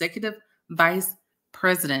the Executive Vice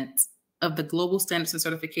President of the Global Standards and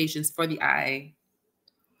Certifications for the IIA.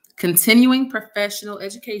 Continuing professional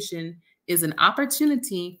education is an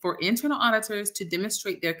opportunity for internal auditors to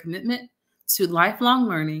demonstrate their commitment to lifelong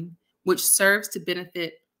learning, which serves to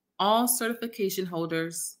benefit all certification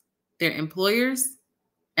holders, their employers,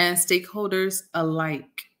 and stakeholders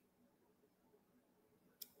alike.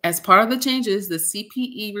 As part of the changes, the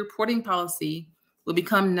CPE reporting policy will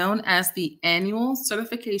become known as the Annual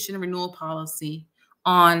Certification Renewal Policy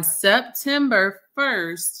on September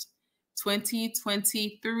 1st,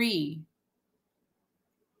 2023.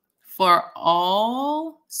 For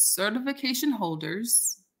all certification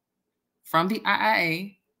holders from the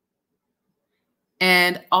IIA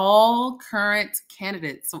and all current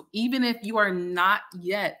candidates. So even if you are not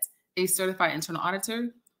yet a certified internal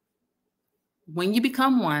auditor, when you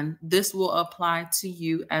become one, this will apply to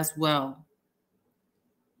you as well.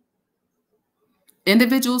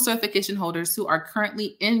 Individual certification holders who are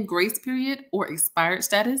currently in grace period or expired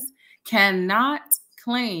status cannot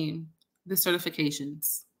claim the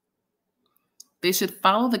certifications. They should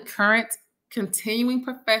follow the current continuing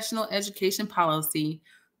professional education policy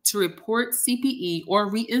to report CPE or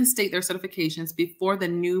reinstate their certifications before the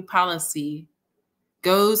new policy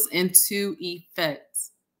goes into effect.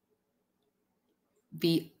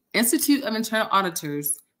 The Institute of Internal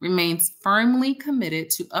Auditors remains firmly committed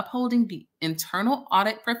to upholding the internal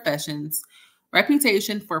audit profession's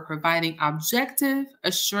reputation for providing objective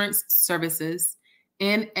assurance services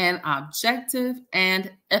in an objective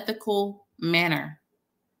and ethical manner.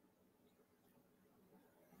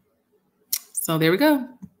 So there we go.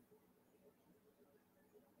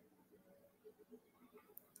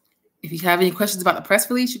 If you have any questions about the press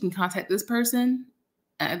release, you can contact this person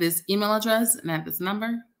at this email address and at this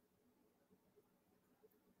number.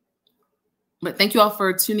 But thank you all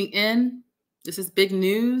for tuning in. This is big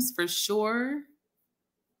news for sure.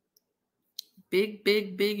 Big,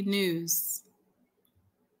 big, big news.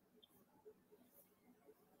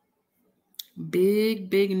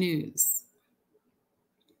 Big, big news.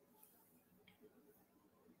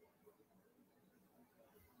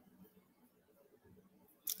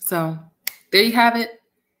 So there you have it.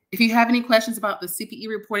 If you have any questions about the CPE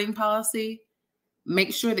reporting policy,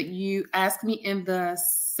 make sure that you ask me in the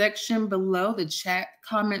section below, the chat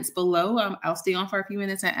comments below. I'll stay on for a few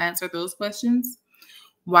minutes and answer those questions.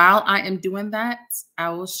 While I am doing that, I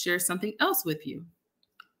will share something else with you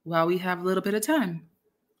while we have a little bit of time.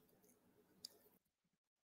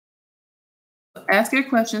 Ask your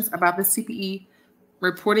questions about the CPE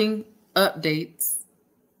reporting updates.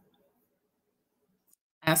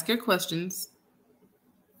 Ask your questions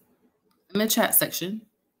in the chat section.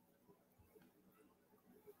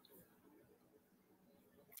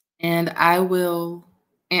 And I will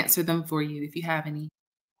answer them for you if you have any.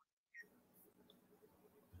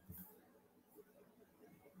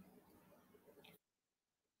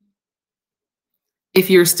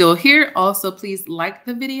 If you're still here, also please like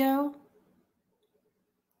the video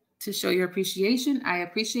to show your appreciation. I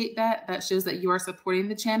appreciate that. That shows that you are supporting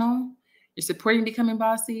the channel. You're supporting Becoming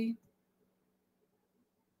Bossy.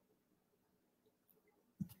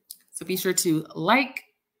 So be sure to like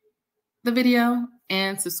the video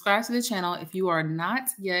and subscribe to the channel if you are not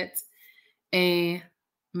yet a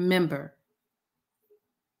member.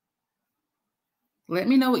 Let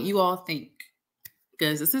me know what you all think,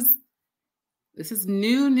 because this is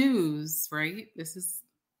new news, right? This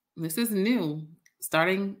is new.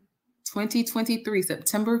 Starting 2023,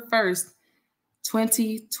 September 1st,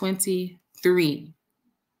 2023.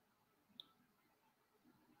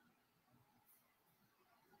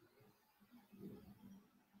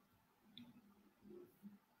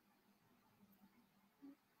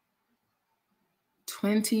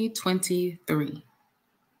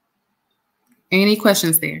 Any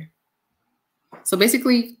questions there? So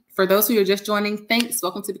basically, for those who are just joining, thanks.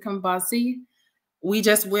 Welcome to Become Bossy. We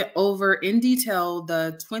just went over in detail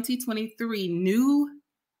the 2023 new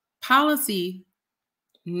policy,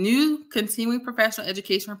 new continuing professional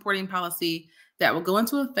education reporting policy that will go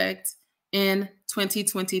into effect in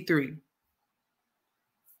 2023.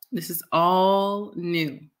 This is all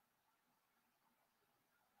new.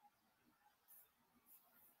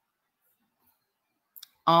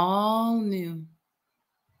 All new.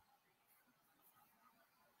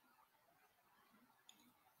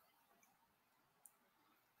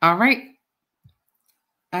 All right.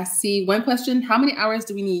 I see one question. How many hours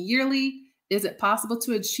do we need yearly? Is it possible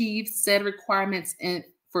to achieve said requirements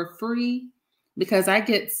for free? Because I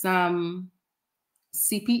get some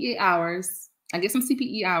CPE hours. I get some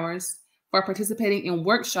CPE hours for participating in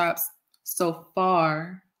workshops so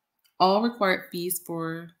far. All required fees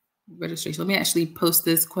for registration. Let me actually post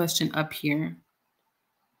this question up here.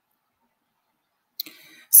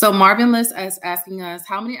 So Marvin List is asking us,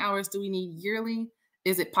 how many hours do we need yearly?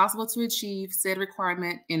 Is it possible to achieve said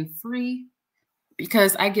requirement in free?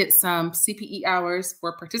 Because I get some CPE hours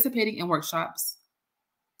for participating in workshops.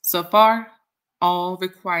 So far, all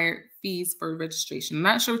required fees for registration. I'm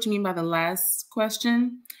not sure what you mean by the last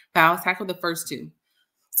question, but I'll tackle the first two.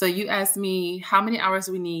 So you asked me, how many hours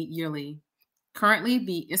do we need yearly? Currently,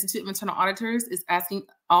 the Institute of Internal Auditors is asking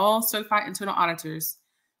all certified internal auditors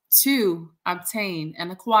to obtain and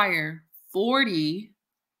acquire 40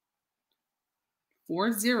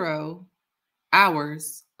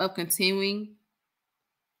 hours of continuing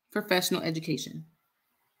professional education.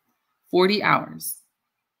 40 hours.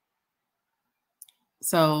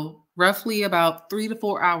 So roughly about 3 to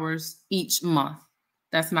 4 hours each month.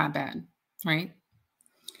 That's not bad, right?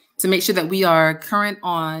 To make sure that we are current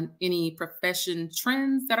on any profession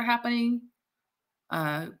trends that are happening.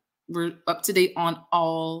 We're up to date on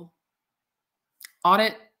all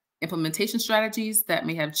audit implementation strategies that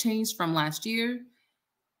may have changed from last year.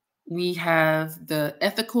 We have the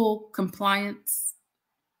ethical compliance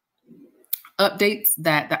updates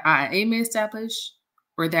that the IA may establish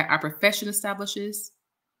or that our profession establishes,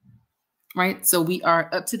 right? So we are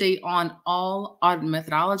up to date on all audit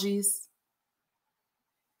methodologies.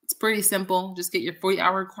 It's pretty simple. Just get your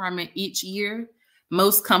 40-hour requirement each year.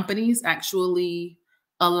 Most companies actually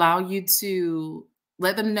allow you to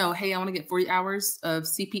let them know, hey, I want to get 40 hours of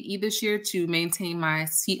CPE this year to maintain my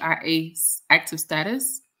CIA active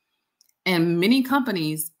status. And many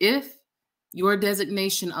companies, if your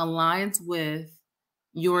designation aligns with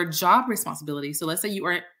your job responsibility, so let's say you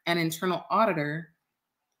are an internal auditor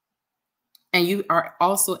and you are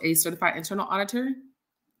also a certified internal auditor,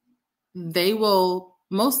 they will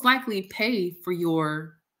most likely pay for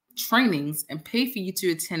your trainings and pay for you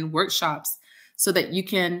to attend workshops so that you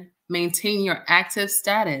can maintain your active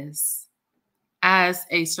status as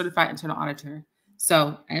a certified internal auditor.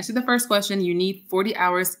 So answer the first question, you need 40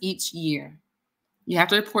 hours each year. You have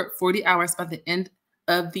to report 40 hours by the end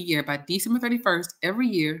of the year. By December 31st, every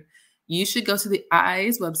year, you should go to the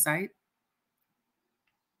IIA's website,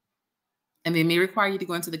 and they may require you to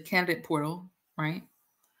go into the candidate portal, right?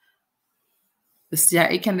 The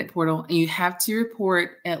CIA candidate portal, and you have to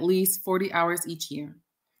report at least 40 hours each year.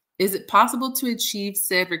 Is it possible to achieve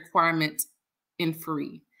said requirement in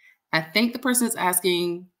free? I think the person is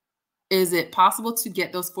asking, is it possible to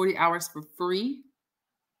get those 40 hours for free?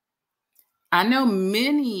 I know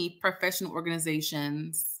many professional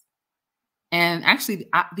organizations, and actually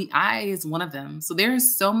the IA is one of them. So there are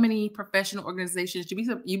so many professional organizations,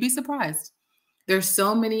 you'd be surprised. There's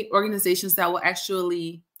so many organizations that will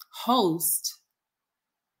actually host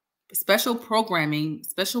special programming,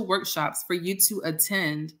 special workshops for you to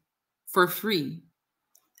attend for free.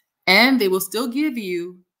 And they will still give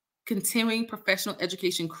you continuing professional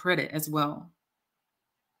education credit as well.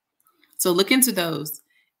 So look into those.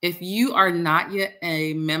 If you are not yet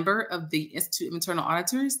a member of the Institute of Internal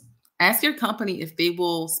Auditors, ask your company if they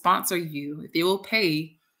will sponsor you, if they will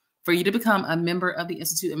pay for you to become a member of the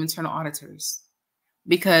Institute of Internal Auditors.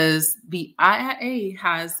 Because the IIA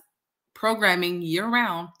has programming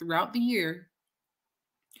year-round throughout the year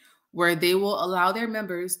where they will allow their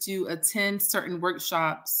members to attend certain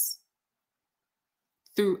workshops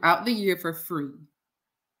throughout the year for free.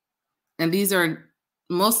 And these are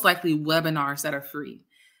most likely webinars that are free.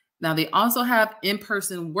 Now, they also have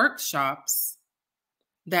in-person workshops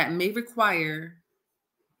that may require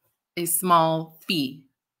a small fee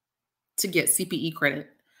to get CPE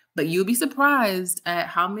credit. But you'll be surprised at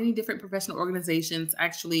how many different professional organizations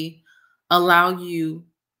actually allow you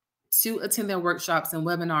to attend their workshops and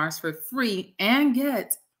webinars for free and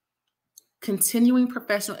get continuing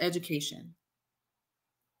professional education.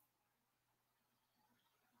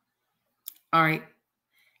 All right.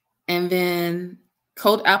 And then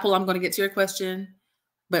Code Apple, I'm going to get to your question.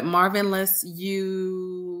 But Marvin,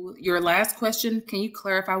 your last question, can you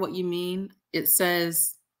clarify what you mean? It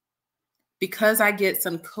says, because I get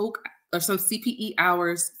some some CPE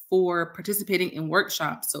hours for participating in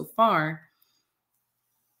workshops so far,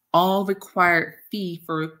 all required fee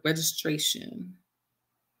for registration.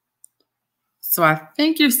 So I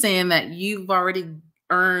think you're saying that you've already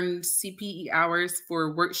earned CPE hours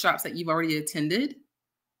for workshops that you've already attended.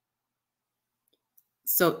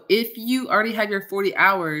 So if you already have your 40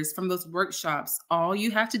 hours from those workshops, all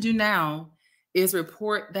you have to do now is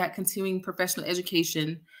report that continuing professional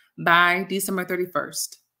education by December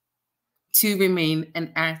 31st to remain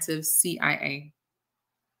an active CIA.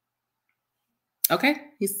 Okay,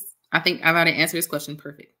 I think I've already answered his question.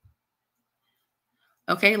 Perfect.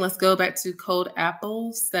 Okay, let's go back to Code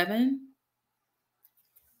Apple 7.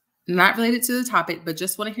 Not related to the topic, but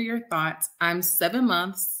just want to hear your thoughts. I'm 7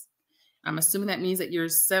 months. I'm assuming that means that you're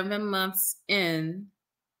 7 months in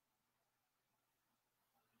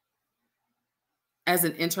as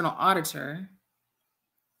an internal auditor.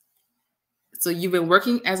 So you've been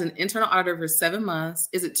working as an internal auditor for 7 months.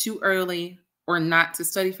 Is it too early or not to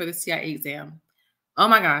study for the CIA exam? Oh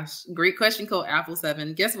my gosh, great question, Code Apple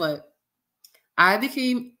 7. Guess what? I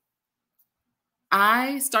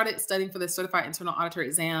started studying for the Certified Internal Auditor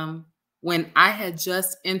exam when I had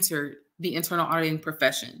just entered the internal auditing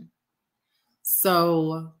profession.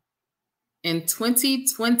 So in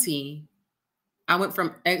 2020, I went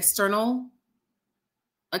from external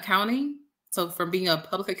accounting, so from being a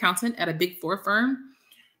public accountant at a Big 4 firm,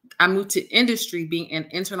 I moved to industry being an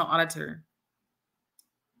internal auditor.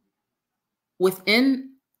 Within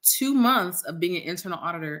 2 months of being an internal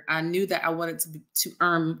auditor, I knew that I wanted to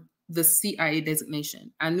earn the CIA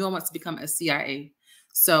designation. I knew I wanted to become a CIA.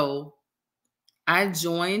 So I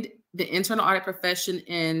joined the internal audit profession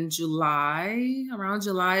in around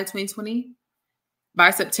July of 2020. By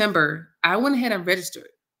September, I went ahead and registered.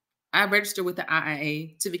 I registered with the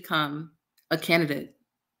IIA to become a candidate,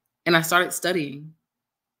 and I started studying.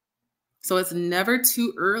 So it's never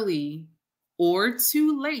too early or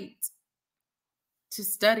too late to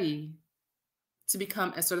study to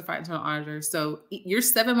become a certified internal auditor. So you're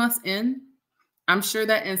 7 months in. I'm sure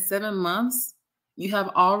that in 7 months, you have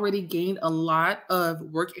already gained a lot of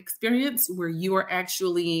work experience where you are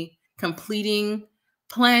actually completing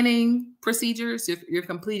planning procedures. You're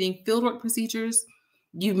completing fieldwork procedures.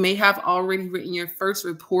 You may have already written your first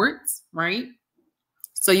reports, right?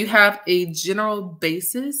 So you have a general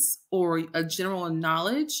basis or a general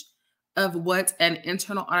knowledge of what an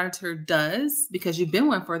internal auditor does because you've been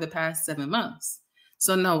one for the past 7 months.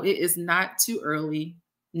 So no, it is not too early,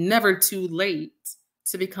 never too late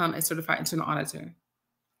to become a certified internal auditor.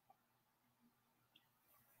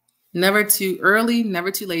 Never too early,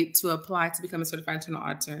 never too late to apply to become a certified internal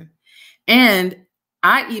auditor. And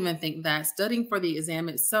I even think that studying for the exam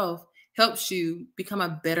itself helps you become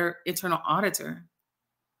a better internal auditor.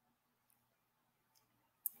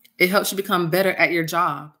 It helps you become better at your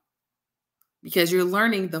job because you're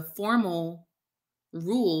learning the formal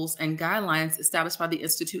rules and guidelines established by the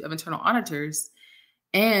Institute of Internal Auditors.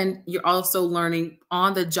 And you're also learning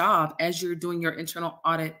on the job as you're doing your internal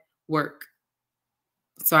audit work.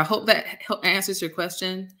 So I hope that answers your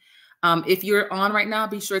question. If you're on right now,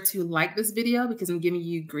 be sure to like this video because I'm giving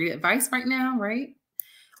you great advice right now, right?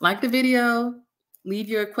 Like the video, leave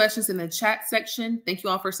your questions in the chat section. Thank you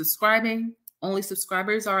all for subscribing. Only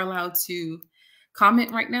subscribers are allowed to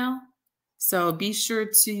comment right now. So be sure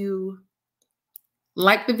to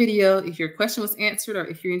like the video if your question was answered or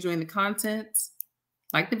if you're enjoying the content.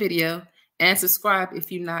 Like the video and subscribe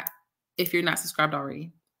if you're not subscribed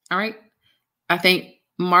already. All right. I think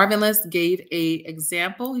Marvelous gave a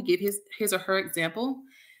example. He gave his or her example.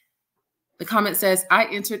 The comment says, I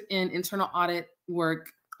entered in internal audit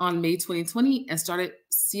work on May 2020 and started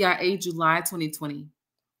CIA July 2020.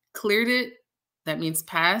 Cleared it. That means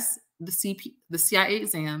passed the CIA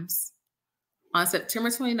exams on September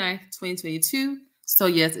 29th, 2022. So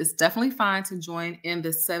yes, it's definitely fine to join in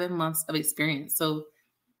the 7 months of experience. So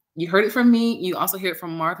you heard it from me. You also hear it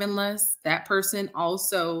from Marvelous. That person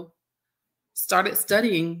also started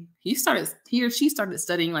studying. He or she started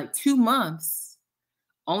studying like 2 months,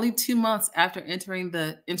 only 2 months after entering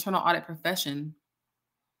the internal audit profession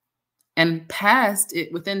and passed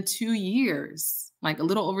it within 2 years, like a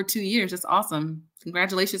little over 2 years. That's awesome.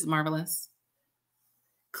 Congratulations, Marvelous.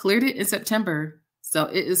 Cleared it in September. So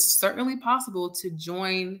it is certainly possible to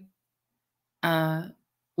join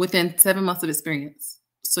within 7 months of experience.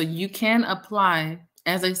 So you can apply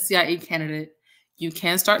as a CIA candidate. You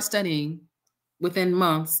can start studying within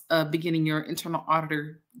months of beginning your internal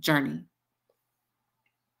auditor journey.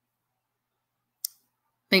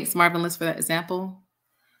 Thanks, Marvelous, for that example.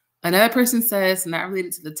 Another person says, not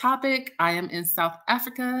related to the topic, I am in South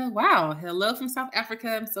Africa. Wow, hello from South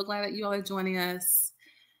Africa. I'm so glad that you all are joining us.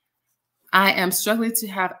 I am struggling to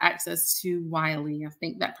have access to Wiley. I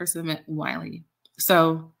think that person meant Wiley.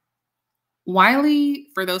 So Wiley,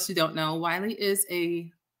 for those who don't know, Wiley is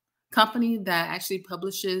a company that actually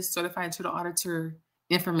publishes Certified Internal Auditor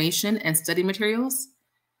information and study materials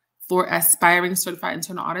for aspiring Certified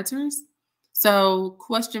Internal Auditors. So,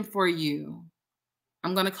 question for you.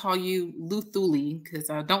 I'm going to call you Luthuli because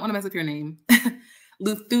I don't want to mess up your name.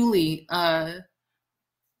 Luthuli,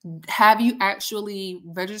 have you actually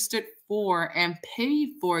registered for and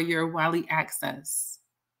paid for your Wiley access?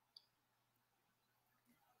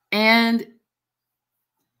 And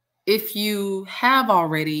if you have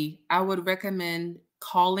already, I would recommend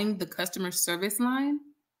calling the customer service line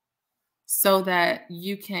so that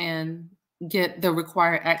you can get the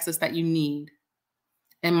required access that you need.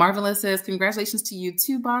 And Marvelous says, congratulations to you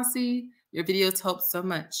too, Bossy. Your videos help so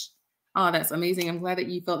much. Oh, that's amazing. I'm glad that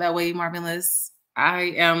you felt that way, Marvelous.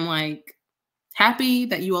 I am like happy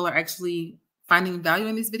that you all are actually finding value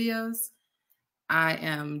in these videos. I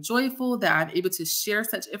am joyful that I'm able to share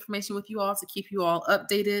such information with you all to keep you all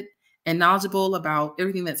updated and knowledgeable about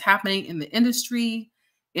everything that's happening in the industry,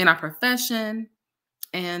 in our profession,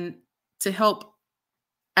 and to help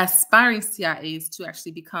aspiring CIAs to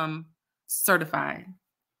actually become certified.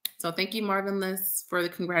 So thank you, Marvelous, for the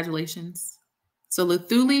congratulations. So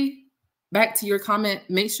Luthuli, back to your comment,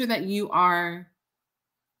 make sure that you are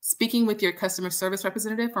speaking with your customer service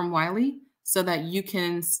representative from Wiley so that you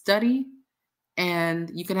can study and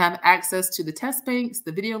you can have access to the test banks,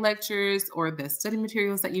 the video lectures, or the study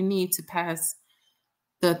materials that you need to pass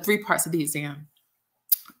the 3 parts of the exam.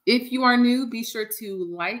 If you are new, be sure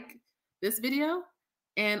to like this video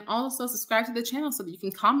and also subscribe to the channel so that you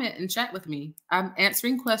can comment and chat with me. I'm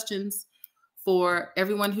answering questions for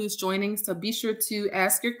everyone who's joining, so be sure to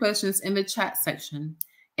ask your questions in the chat section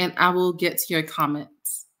and I will get to your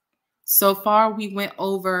comments. So far, we went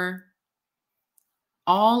over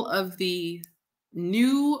all of the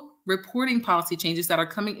new reporting policy changes that are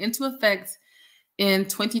coming into effect in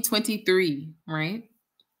 2023, right?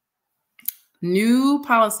 New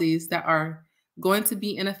policies that are going to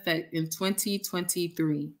be in effect in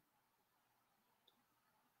 2023.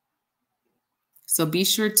 So be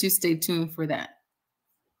sure to stay tuned for that.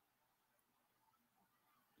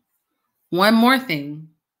 One more thing.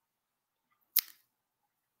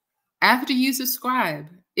 After you subscribe,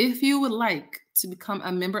 if you would like to become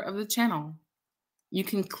a member of the channel, you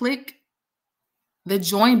can click the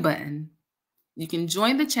join button. You can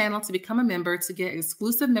join the channel to become a member to get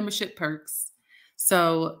exclusive membership perks.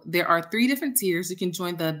 So there are 3 different tiers. You can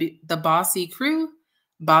join the Bossy Crew,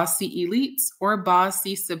 Bossy Elites, or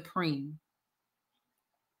Bossy Supreme.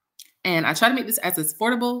 And I try to make this as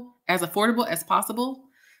affordable as possible.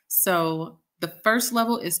 So the first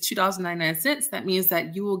level is $2.99. That means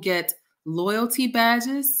that you will get loyalty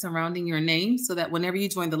badges surrounding your name so that whenever you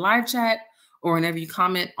join the live chat or whenever you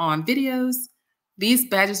comment on videos, these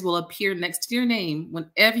badges will appear next to your name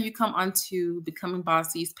whenever you come onto Becoming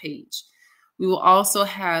Bossy's page. We will also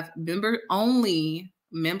have members-only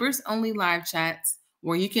live chats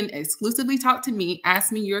where you can exclusively talk to me,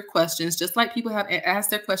 ask me your questions, just like people have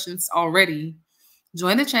asked their questions already.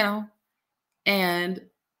 Join the channel and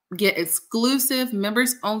get exclusive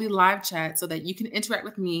members-only live chat so that you can interact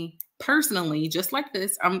with me personally, just like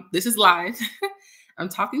this. This is live. I'm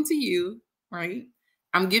talking to you, right?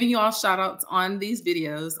 I'm giving you all shout outs on these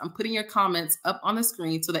videos. I'm putting your comments up on the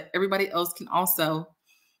screen so that everybody else can also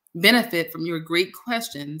benefit from your great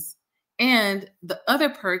questions. And the other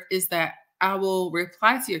perk is that I will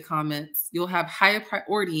reply to your comments. You'll have higher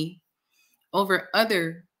priority over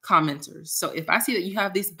other commenters. So if I see that you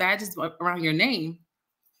have these badges around your name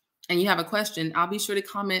and you have a question, I'll be sure to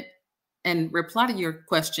comment and reply to your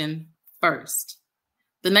question first.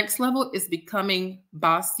 The next level is Becoming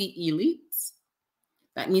Bossy Elites.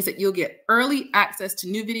 That means that you'll get early access to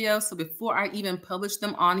new videos. So before I even publish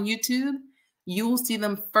them on YouTube, you will see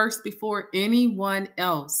them first before anyone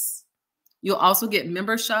else. You'll also get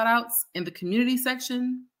member shout outs in the community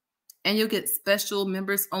section, and you'll get special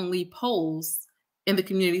members only polls in the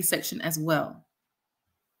community section as well.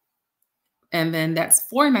 And then that's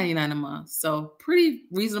 $4.99 a month. So pretty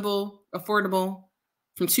reasonable, affordable,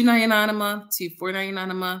 from $2.99 a month to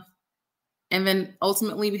 $4.99 a month. And then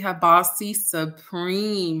ultimately we have Bossy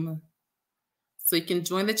Supreme. So you can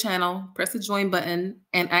join the channel, press the join button,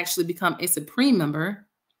 and actually become a Supreme member.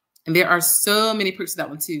 And there are so many perks to that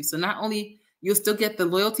one too. So not only you'll still get the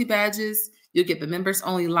loyalty badges, you'll get the members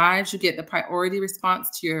only lives, you get the priority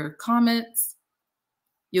response to your comments.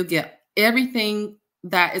 You'll get everything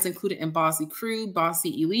that is included in Bossy Crew,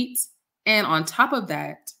 Bossy Elites. And on top of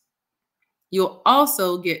that, you'll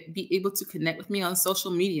also be able to connect with me on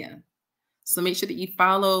social media. So make sure that you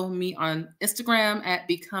follow me on Instagram at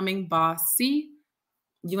Becoming Bossy.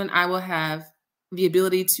 you and I will have the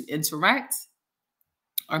ability to interact,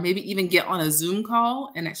 or maybe even get on a Zoom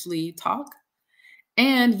call and actually talk.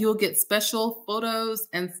 And you'll get special photos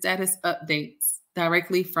and status updates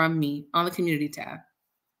directly from me on the community tab.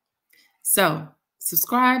 So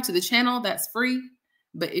subscribe to the channel, that's free.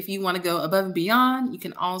 But if you want to go above and beyond, you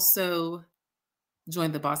can also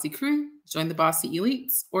join the Bossy Crew, join the Bossy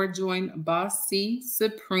Elites, or join Bossy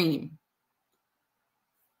Supreme.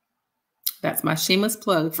 That's my shameless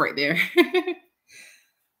plug right there.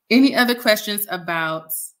 Any other questions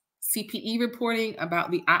about CPE reporting,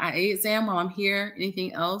 about the IIA exam while I'm here?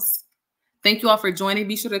 Anything else? Thank you all for joining.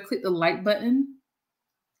 Be sure to click the like button.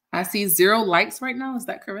 I see 0 likes right now. Is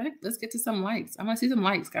that correct? Let's get to some likes. I want to see some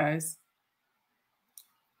likes, guys.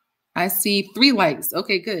 I see 3 likes.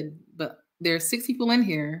 Okay, good. But there are 6 people in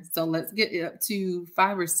here. So let's get it up to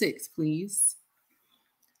 5 or 6, please.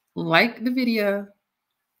 Like the video.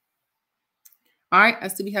 All right, I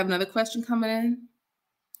see we have another question coming in.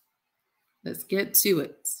 Let's get to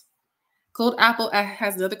it. Cold Apple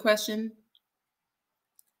has another question.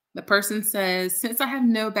 The person says, since I have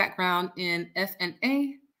no background in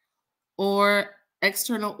F&A or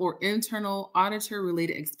external or internal auditor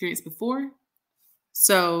related experience before,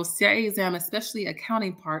 so CIA exam, especially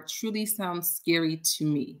accounting part, truly sounds scary to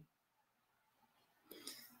me.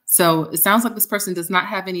 So it sounds like this person does not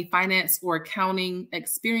have any finance or accounting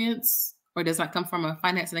experience, or does not come from a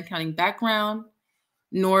finance and accounting background,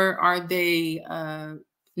 nor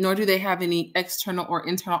do they have any external or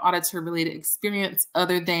internal auditor related experience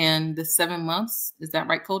other than the 7 months. Is that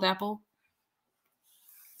right, Cold Apple?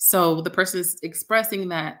 So the person is expressing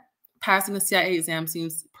that passing the CIA exam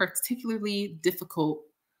seems particularly difficult,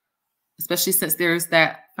 especially since there's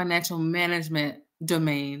that financial management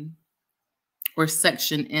domain or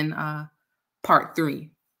section in part 3.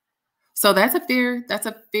 So that's a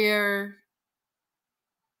fair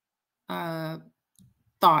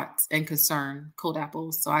thought and concern, Cold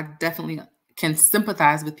Apple. So I definitely can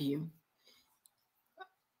sympathize with you.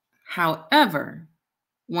 However,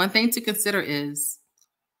 one thing to consider is,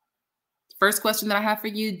 first question that I have for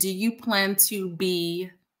you, do you plan to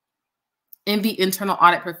be in the internal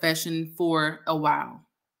audit profession for a while?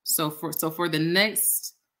 So for the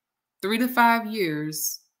next 3 to 5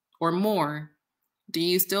 years or more, do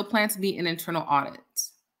you still plan to be in internal audit?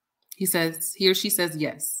 He or she says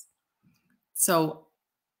yes. So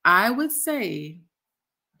I would say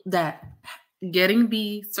that getting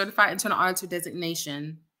the Certified Internal Auditor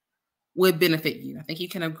designation would benefit you. I think you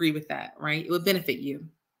can agree with that, right? It would benefit you.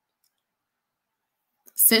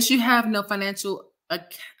 Since you have no financial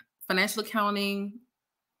accounting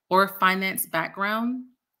or finance background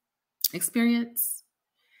experience,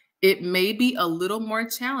 it may be a little more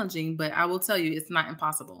challenging, but I will tell you it's not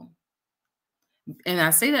impossible. And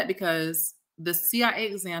I say that because the CIA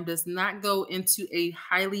exam does not go into a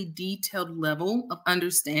highly detailed level of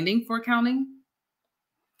understanding for accounting.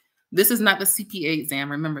 This is not the CPA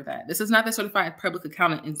exam. Remember that. This is not the Certified Public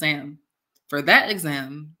Accountant exam. For that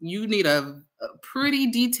exam, you need a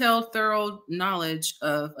pretty detailed, thorough knowledge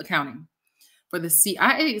of accounting. For the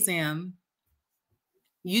CIA exam,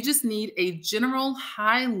 you just need a general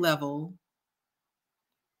high-level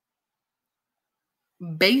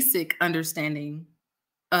basic understanding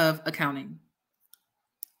of accounting.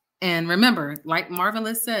 And remember, like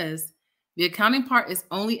Marvelous says, the accounting part is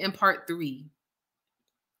only in part 3.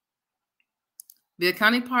 The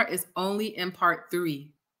accounting part is only in part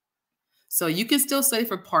 3. So you can still study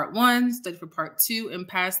for part 1, study for part 2, and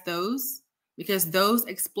pass those, because those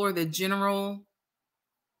explore the general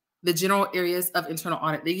areas of internal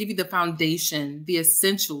audit. They give you the foundation, the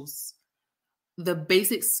essentials, the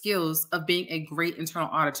basic skills of being a great internal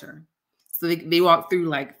auditor. So they walk through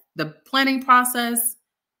like the planning process,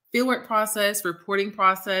 fieldwork process, reporting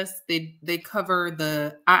process. They cover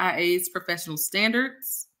the IIA's professional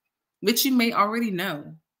standards, which you may already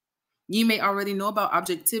know. You may already know about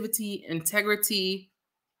objectivity, integrity,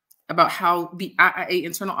 about how the IIA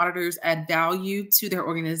internal auditors add value to their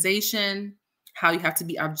organization, how you have to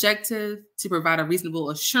be objective to provide a reasonable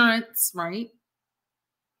assurance, right?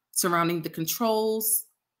 Surrounding the controls,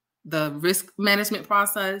 the risk management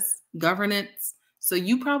process, governance. So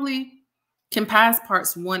you probably can pass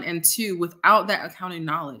parts 1 and 2 without that accounting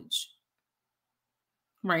knowledge,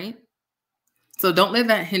 right? So don't let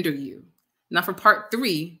that hinder you. Now for part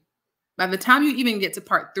 3, by the time you even get to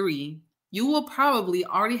part 3, you will probably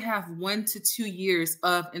already have 1 to 2 years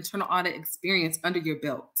of internal audit experience under your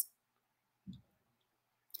belt.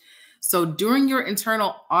 So during your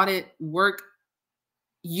internal audit work,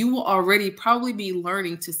 you will already probably be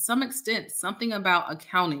learning to some extent something about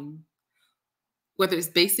accounting, whether it's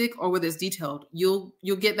basic or whether it's detailed. You'll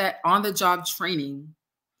get that on-the-job training.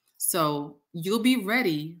 So you'll be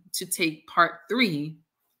ready to take part 3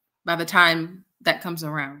 by the time that comes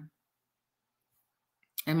around.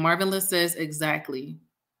 And Marvelous says exactly.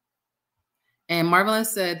 And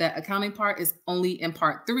Marvelous said that accounting part is only in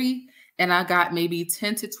part 3, and I got maybe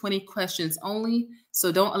 10 to 20 questions only.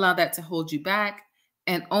 So don't allow that to hold you back.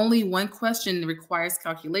 And only one question requires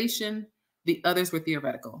calculation. The others were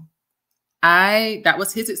theoretical. That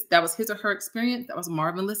was his or her experience. That was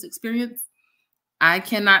Marvelous' experience. I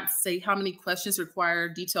cannot say how many questions require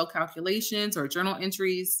detailed calculations or journal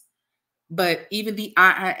entries, but even the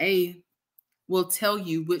IIA will tell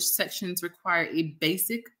you which sections require a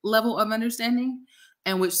basic level of understanding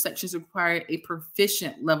and which sections require a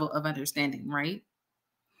proficient level of understanding, right?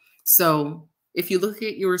 So if you look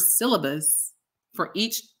at your syllabus for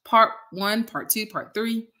each part 1, part 2, part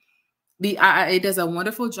 3, the IIA does a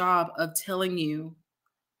wonderful job of telling you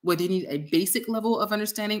whether you need a basic level of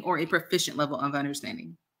understanding or a proficient level of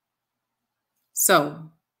understanding.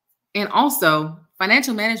 So, and also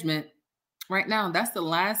financial management, right now, that's the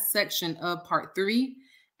last section of part 3.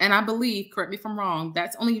 And I believe, correct me if I'm wrong,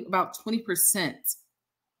 that's only about 20%.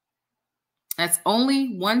 That's only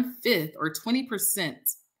 1/5 or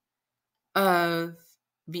 20% of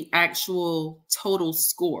the actual total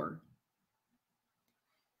score.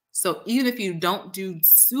 So even if you don't do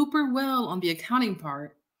super well on the accounting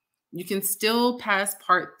part, you can still pass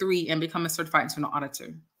part 3 and become a certified internal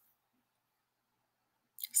auditor.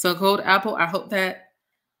 So Cold Apple, I hope that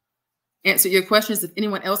answered your questions. If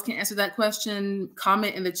anyone else can answer that question,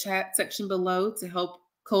 comment in the chat section below to help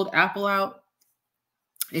Cold Apple out.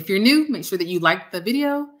 If you're new, make sure that you like the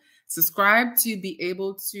video, subscribe to be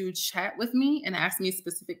able to chat with me and ask me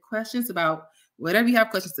specific questions about whatever you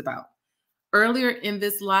have questions about. Earlier in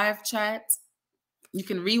this live chat, you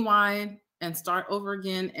can rewind and start over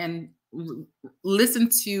again and listen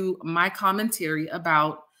to my commentary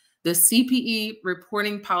about the CPE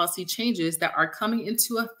reporting policy changes that are coming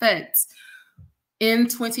into effect in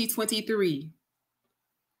 2023.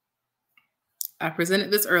 I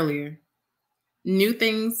presented this earlier. New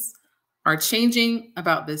things are changing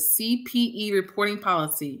about the CPE reporting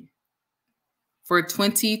policy for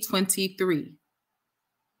 2023.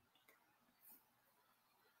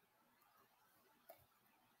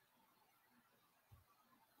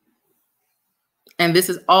 And this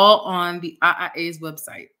is all on the IIA's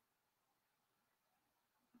website.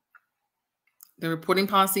 The reporting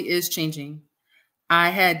policy is changing. I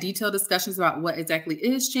had detailed discussions about what exactly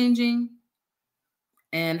is changing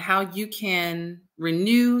and how you can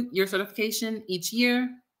renew your certification each year.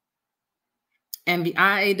 And the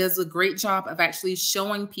IIA does a great job of actually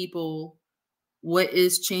showing people what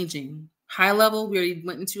is changing. High level, we already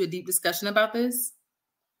went into a deep discussion about this.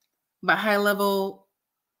 But high level,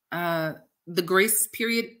 the grace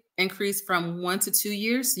period increased from 1 to 2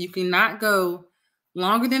 years. So you cannot go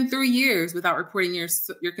longer than 3 years without reporting your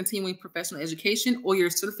continuing professional education, or your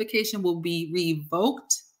certification will be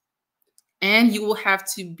revoked, and you will have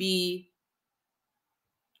to be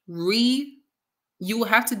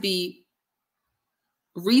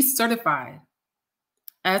recertified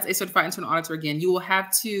as a certified internal auditor again. You will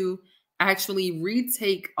have to actually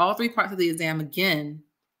retake all 3 parts of the exam again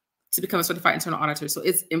to become a certified internal auditor. So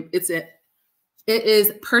it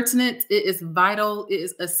is pertinent, it is vital, it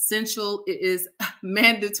is essential, it is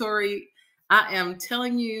mandatory. I am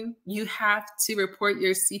telling you, you have to report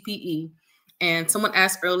your CPE. And someone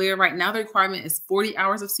asked earlier, right now the requirement is 40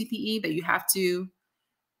 hours of CPE that you have to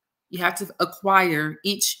acquire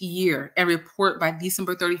each year and report by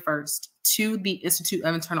December 31st to the Institute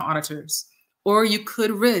of Internal Auditors. Or you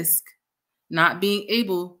could risk not being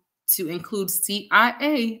able to include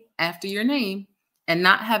CIA after your name and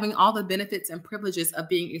not having all the benefits and privileges of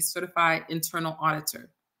being a certified internal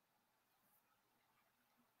auditor.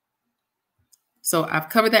 So I've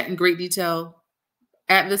covered that in great detail.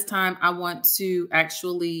 At this time, I want to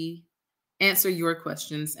actually answer your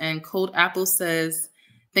questions. And Cold Apple says,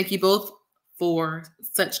 thank you both for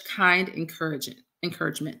such kind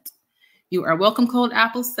encouragement. You are welcome, Cold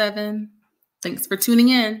Apple 7. Thanks for tuning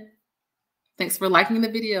in. Thanks for liking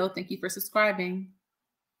the video. Thank you for subscribing.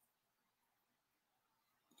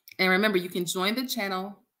 And remember, you can join the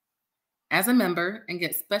channel as a member and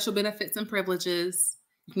get special benefits and privileges.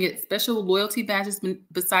 You can get special loyalty badges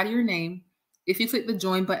beside your name. If you click the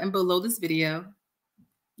join button below this video,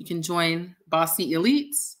 you can join Bossy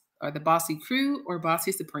Elites or the Bossy Crew or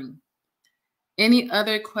Bossy Supreme. Any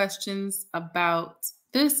other questions about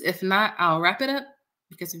this? If not, I'll wrap it up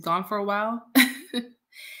because we've gone for a while.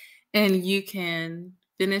 And you can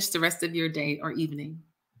finish the rest of your day or evening.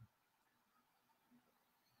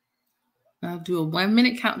 I'll do a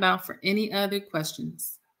 1-minute countdown for any other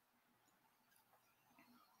questions.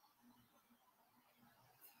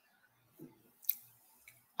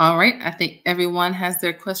 All right, I think everyone has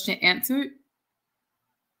their question answered.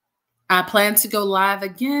 I plan to go live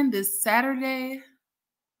again this Saturday,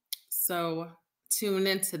 so tune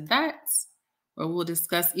into that, where we'll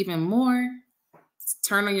discuss even more.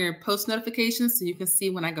 Turn on your post notifications so you can see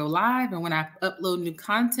when I go live and when I upload new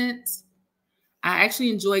content. I actually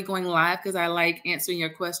enjoy going live because I like answering your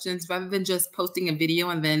questions rather than just posting a video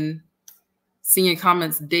and then seeing your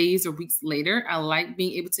comments days or weeks later. I like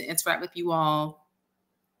being able to interact with you all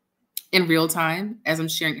in real time as I'm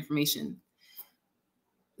sharing information.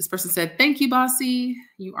 This person said, "Thank you, Bossy.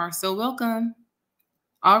 You are so welcome."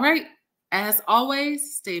 All right. As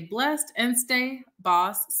always, stay blessed and stay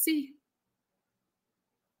bossy.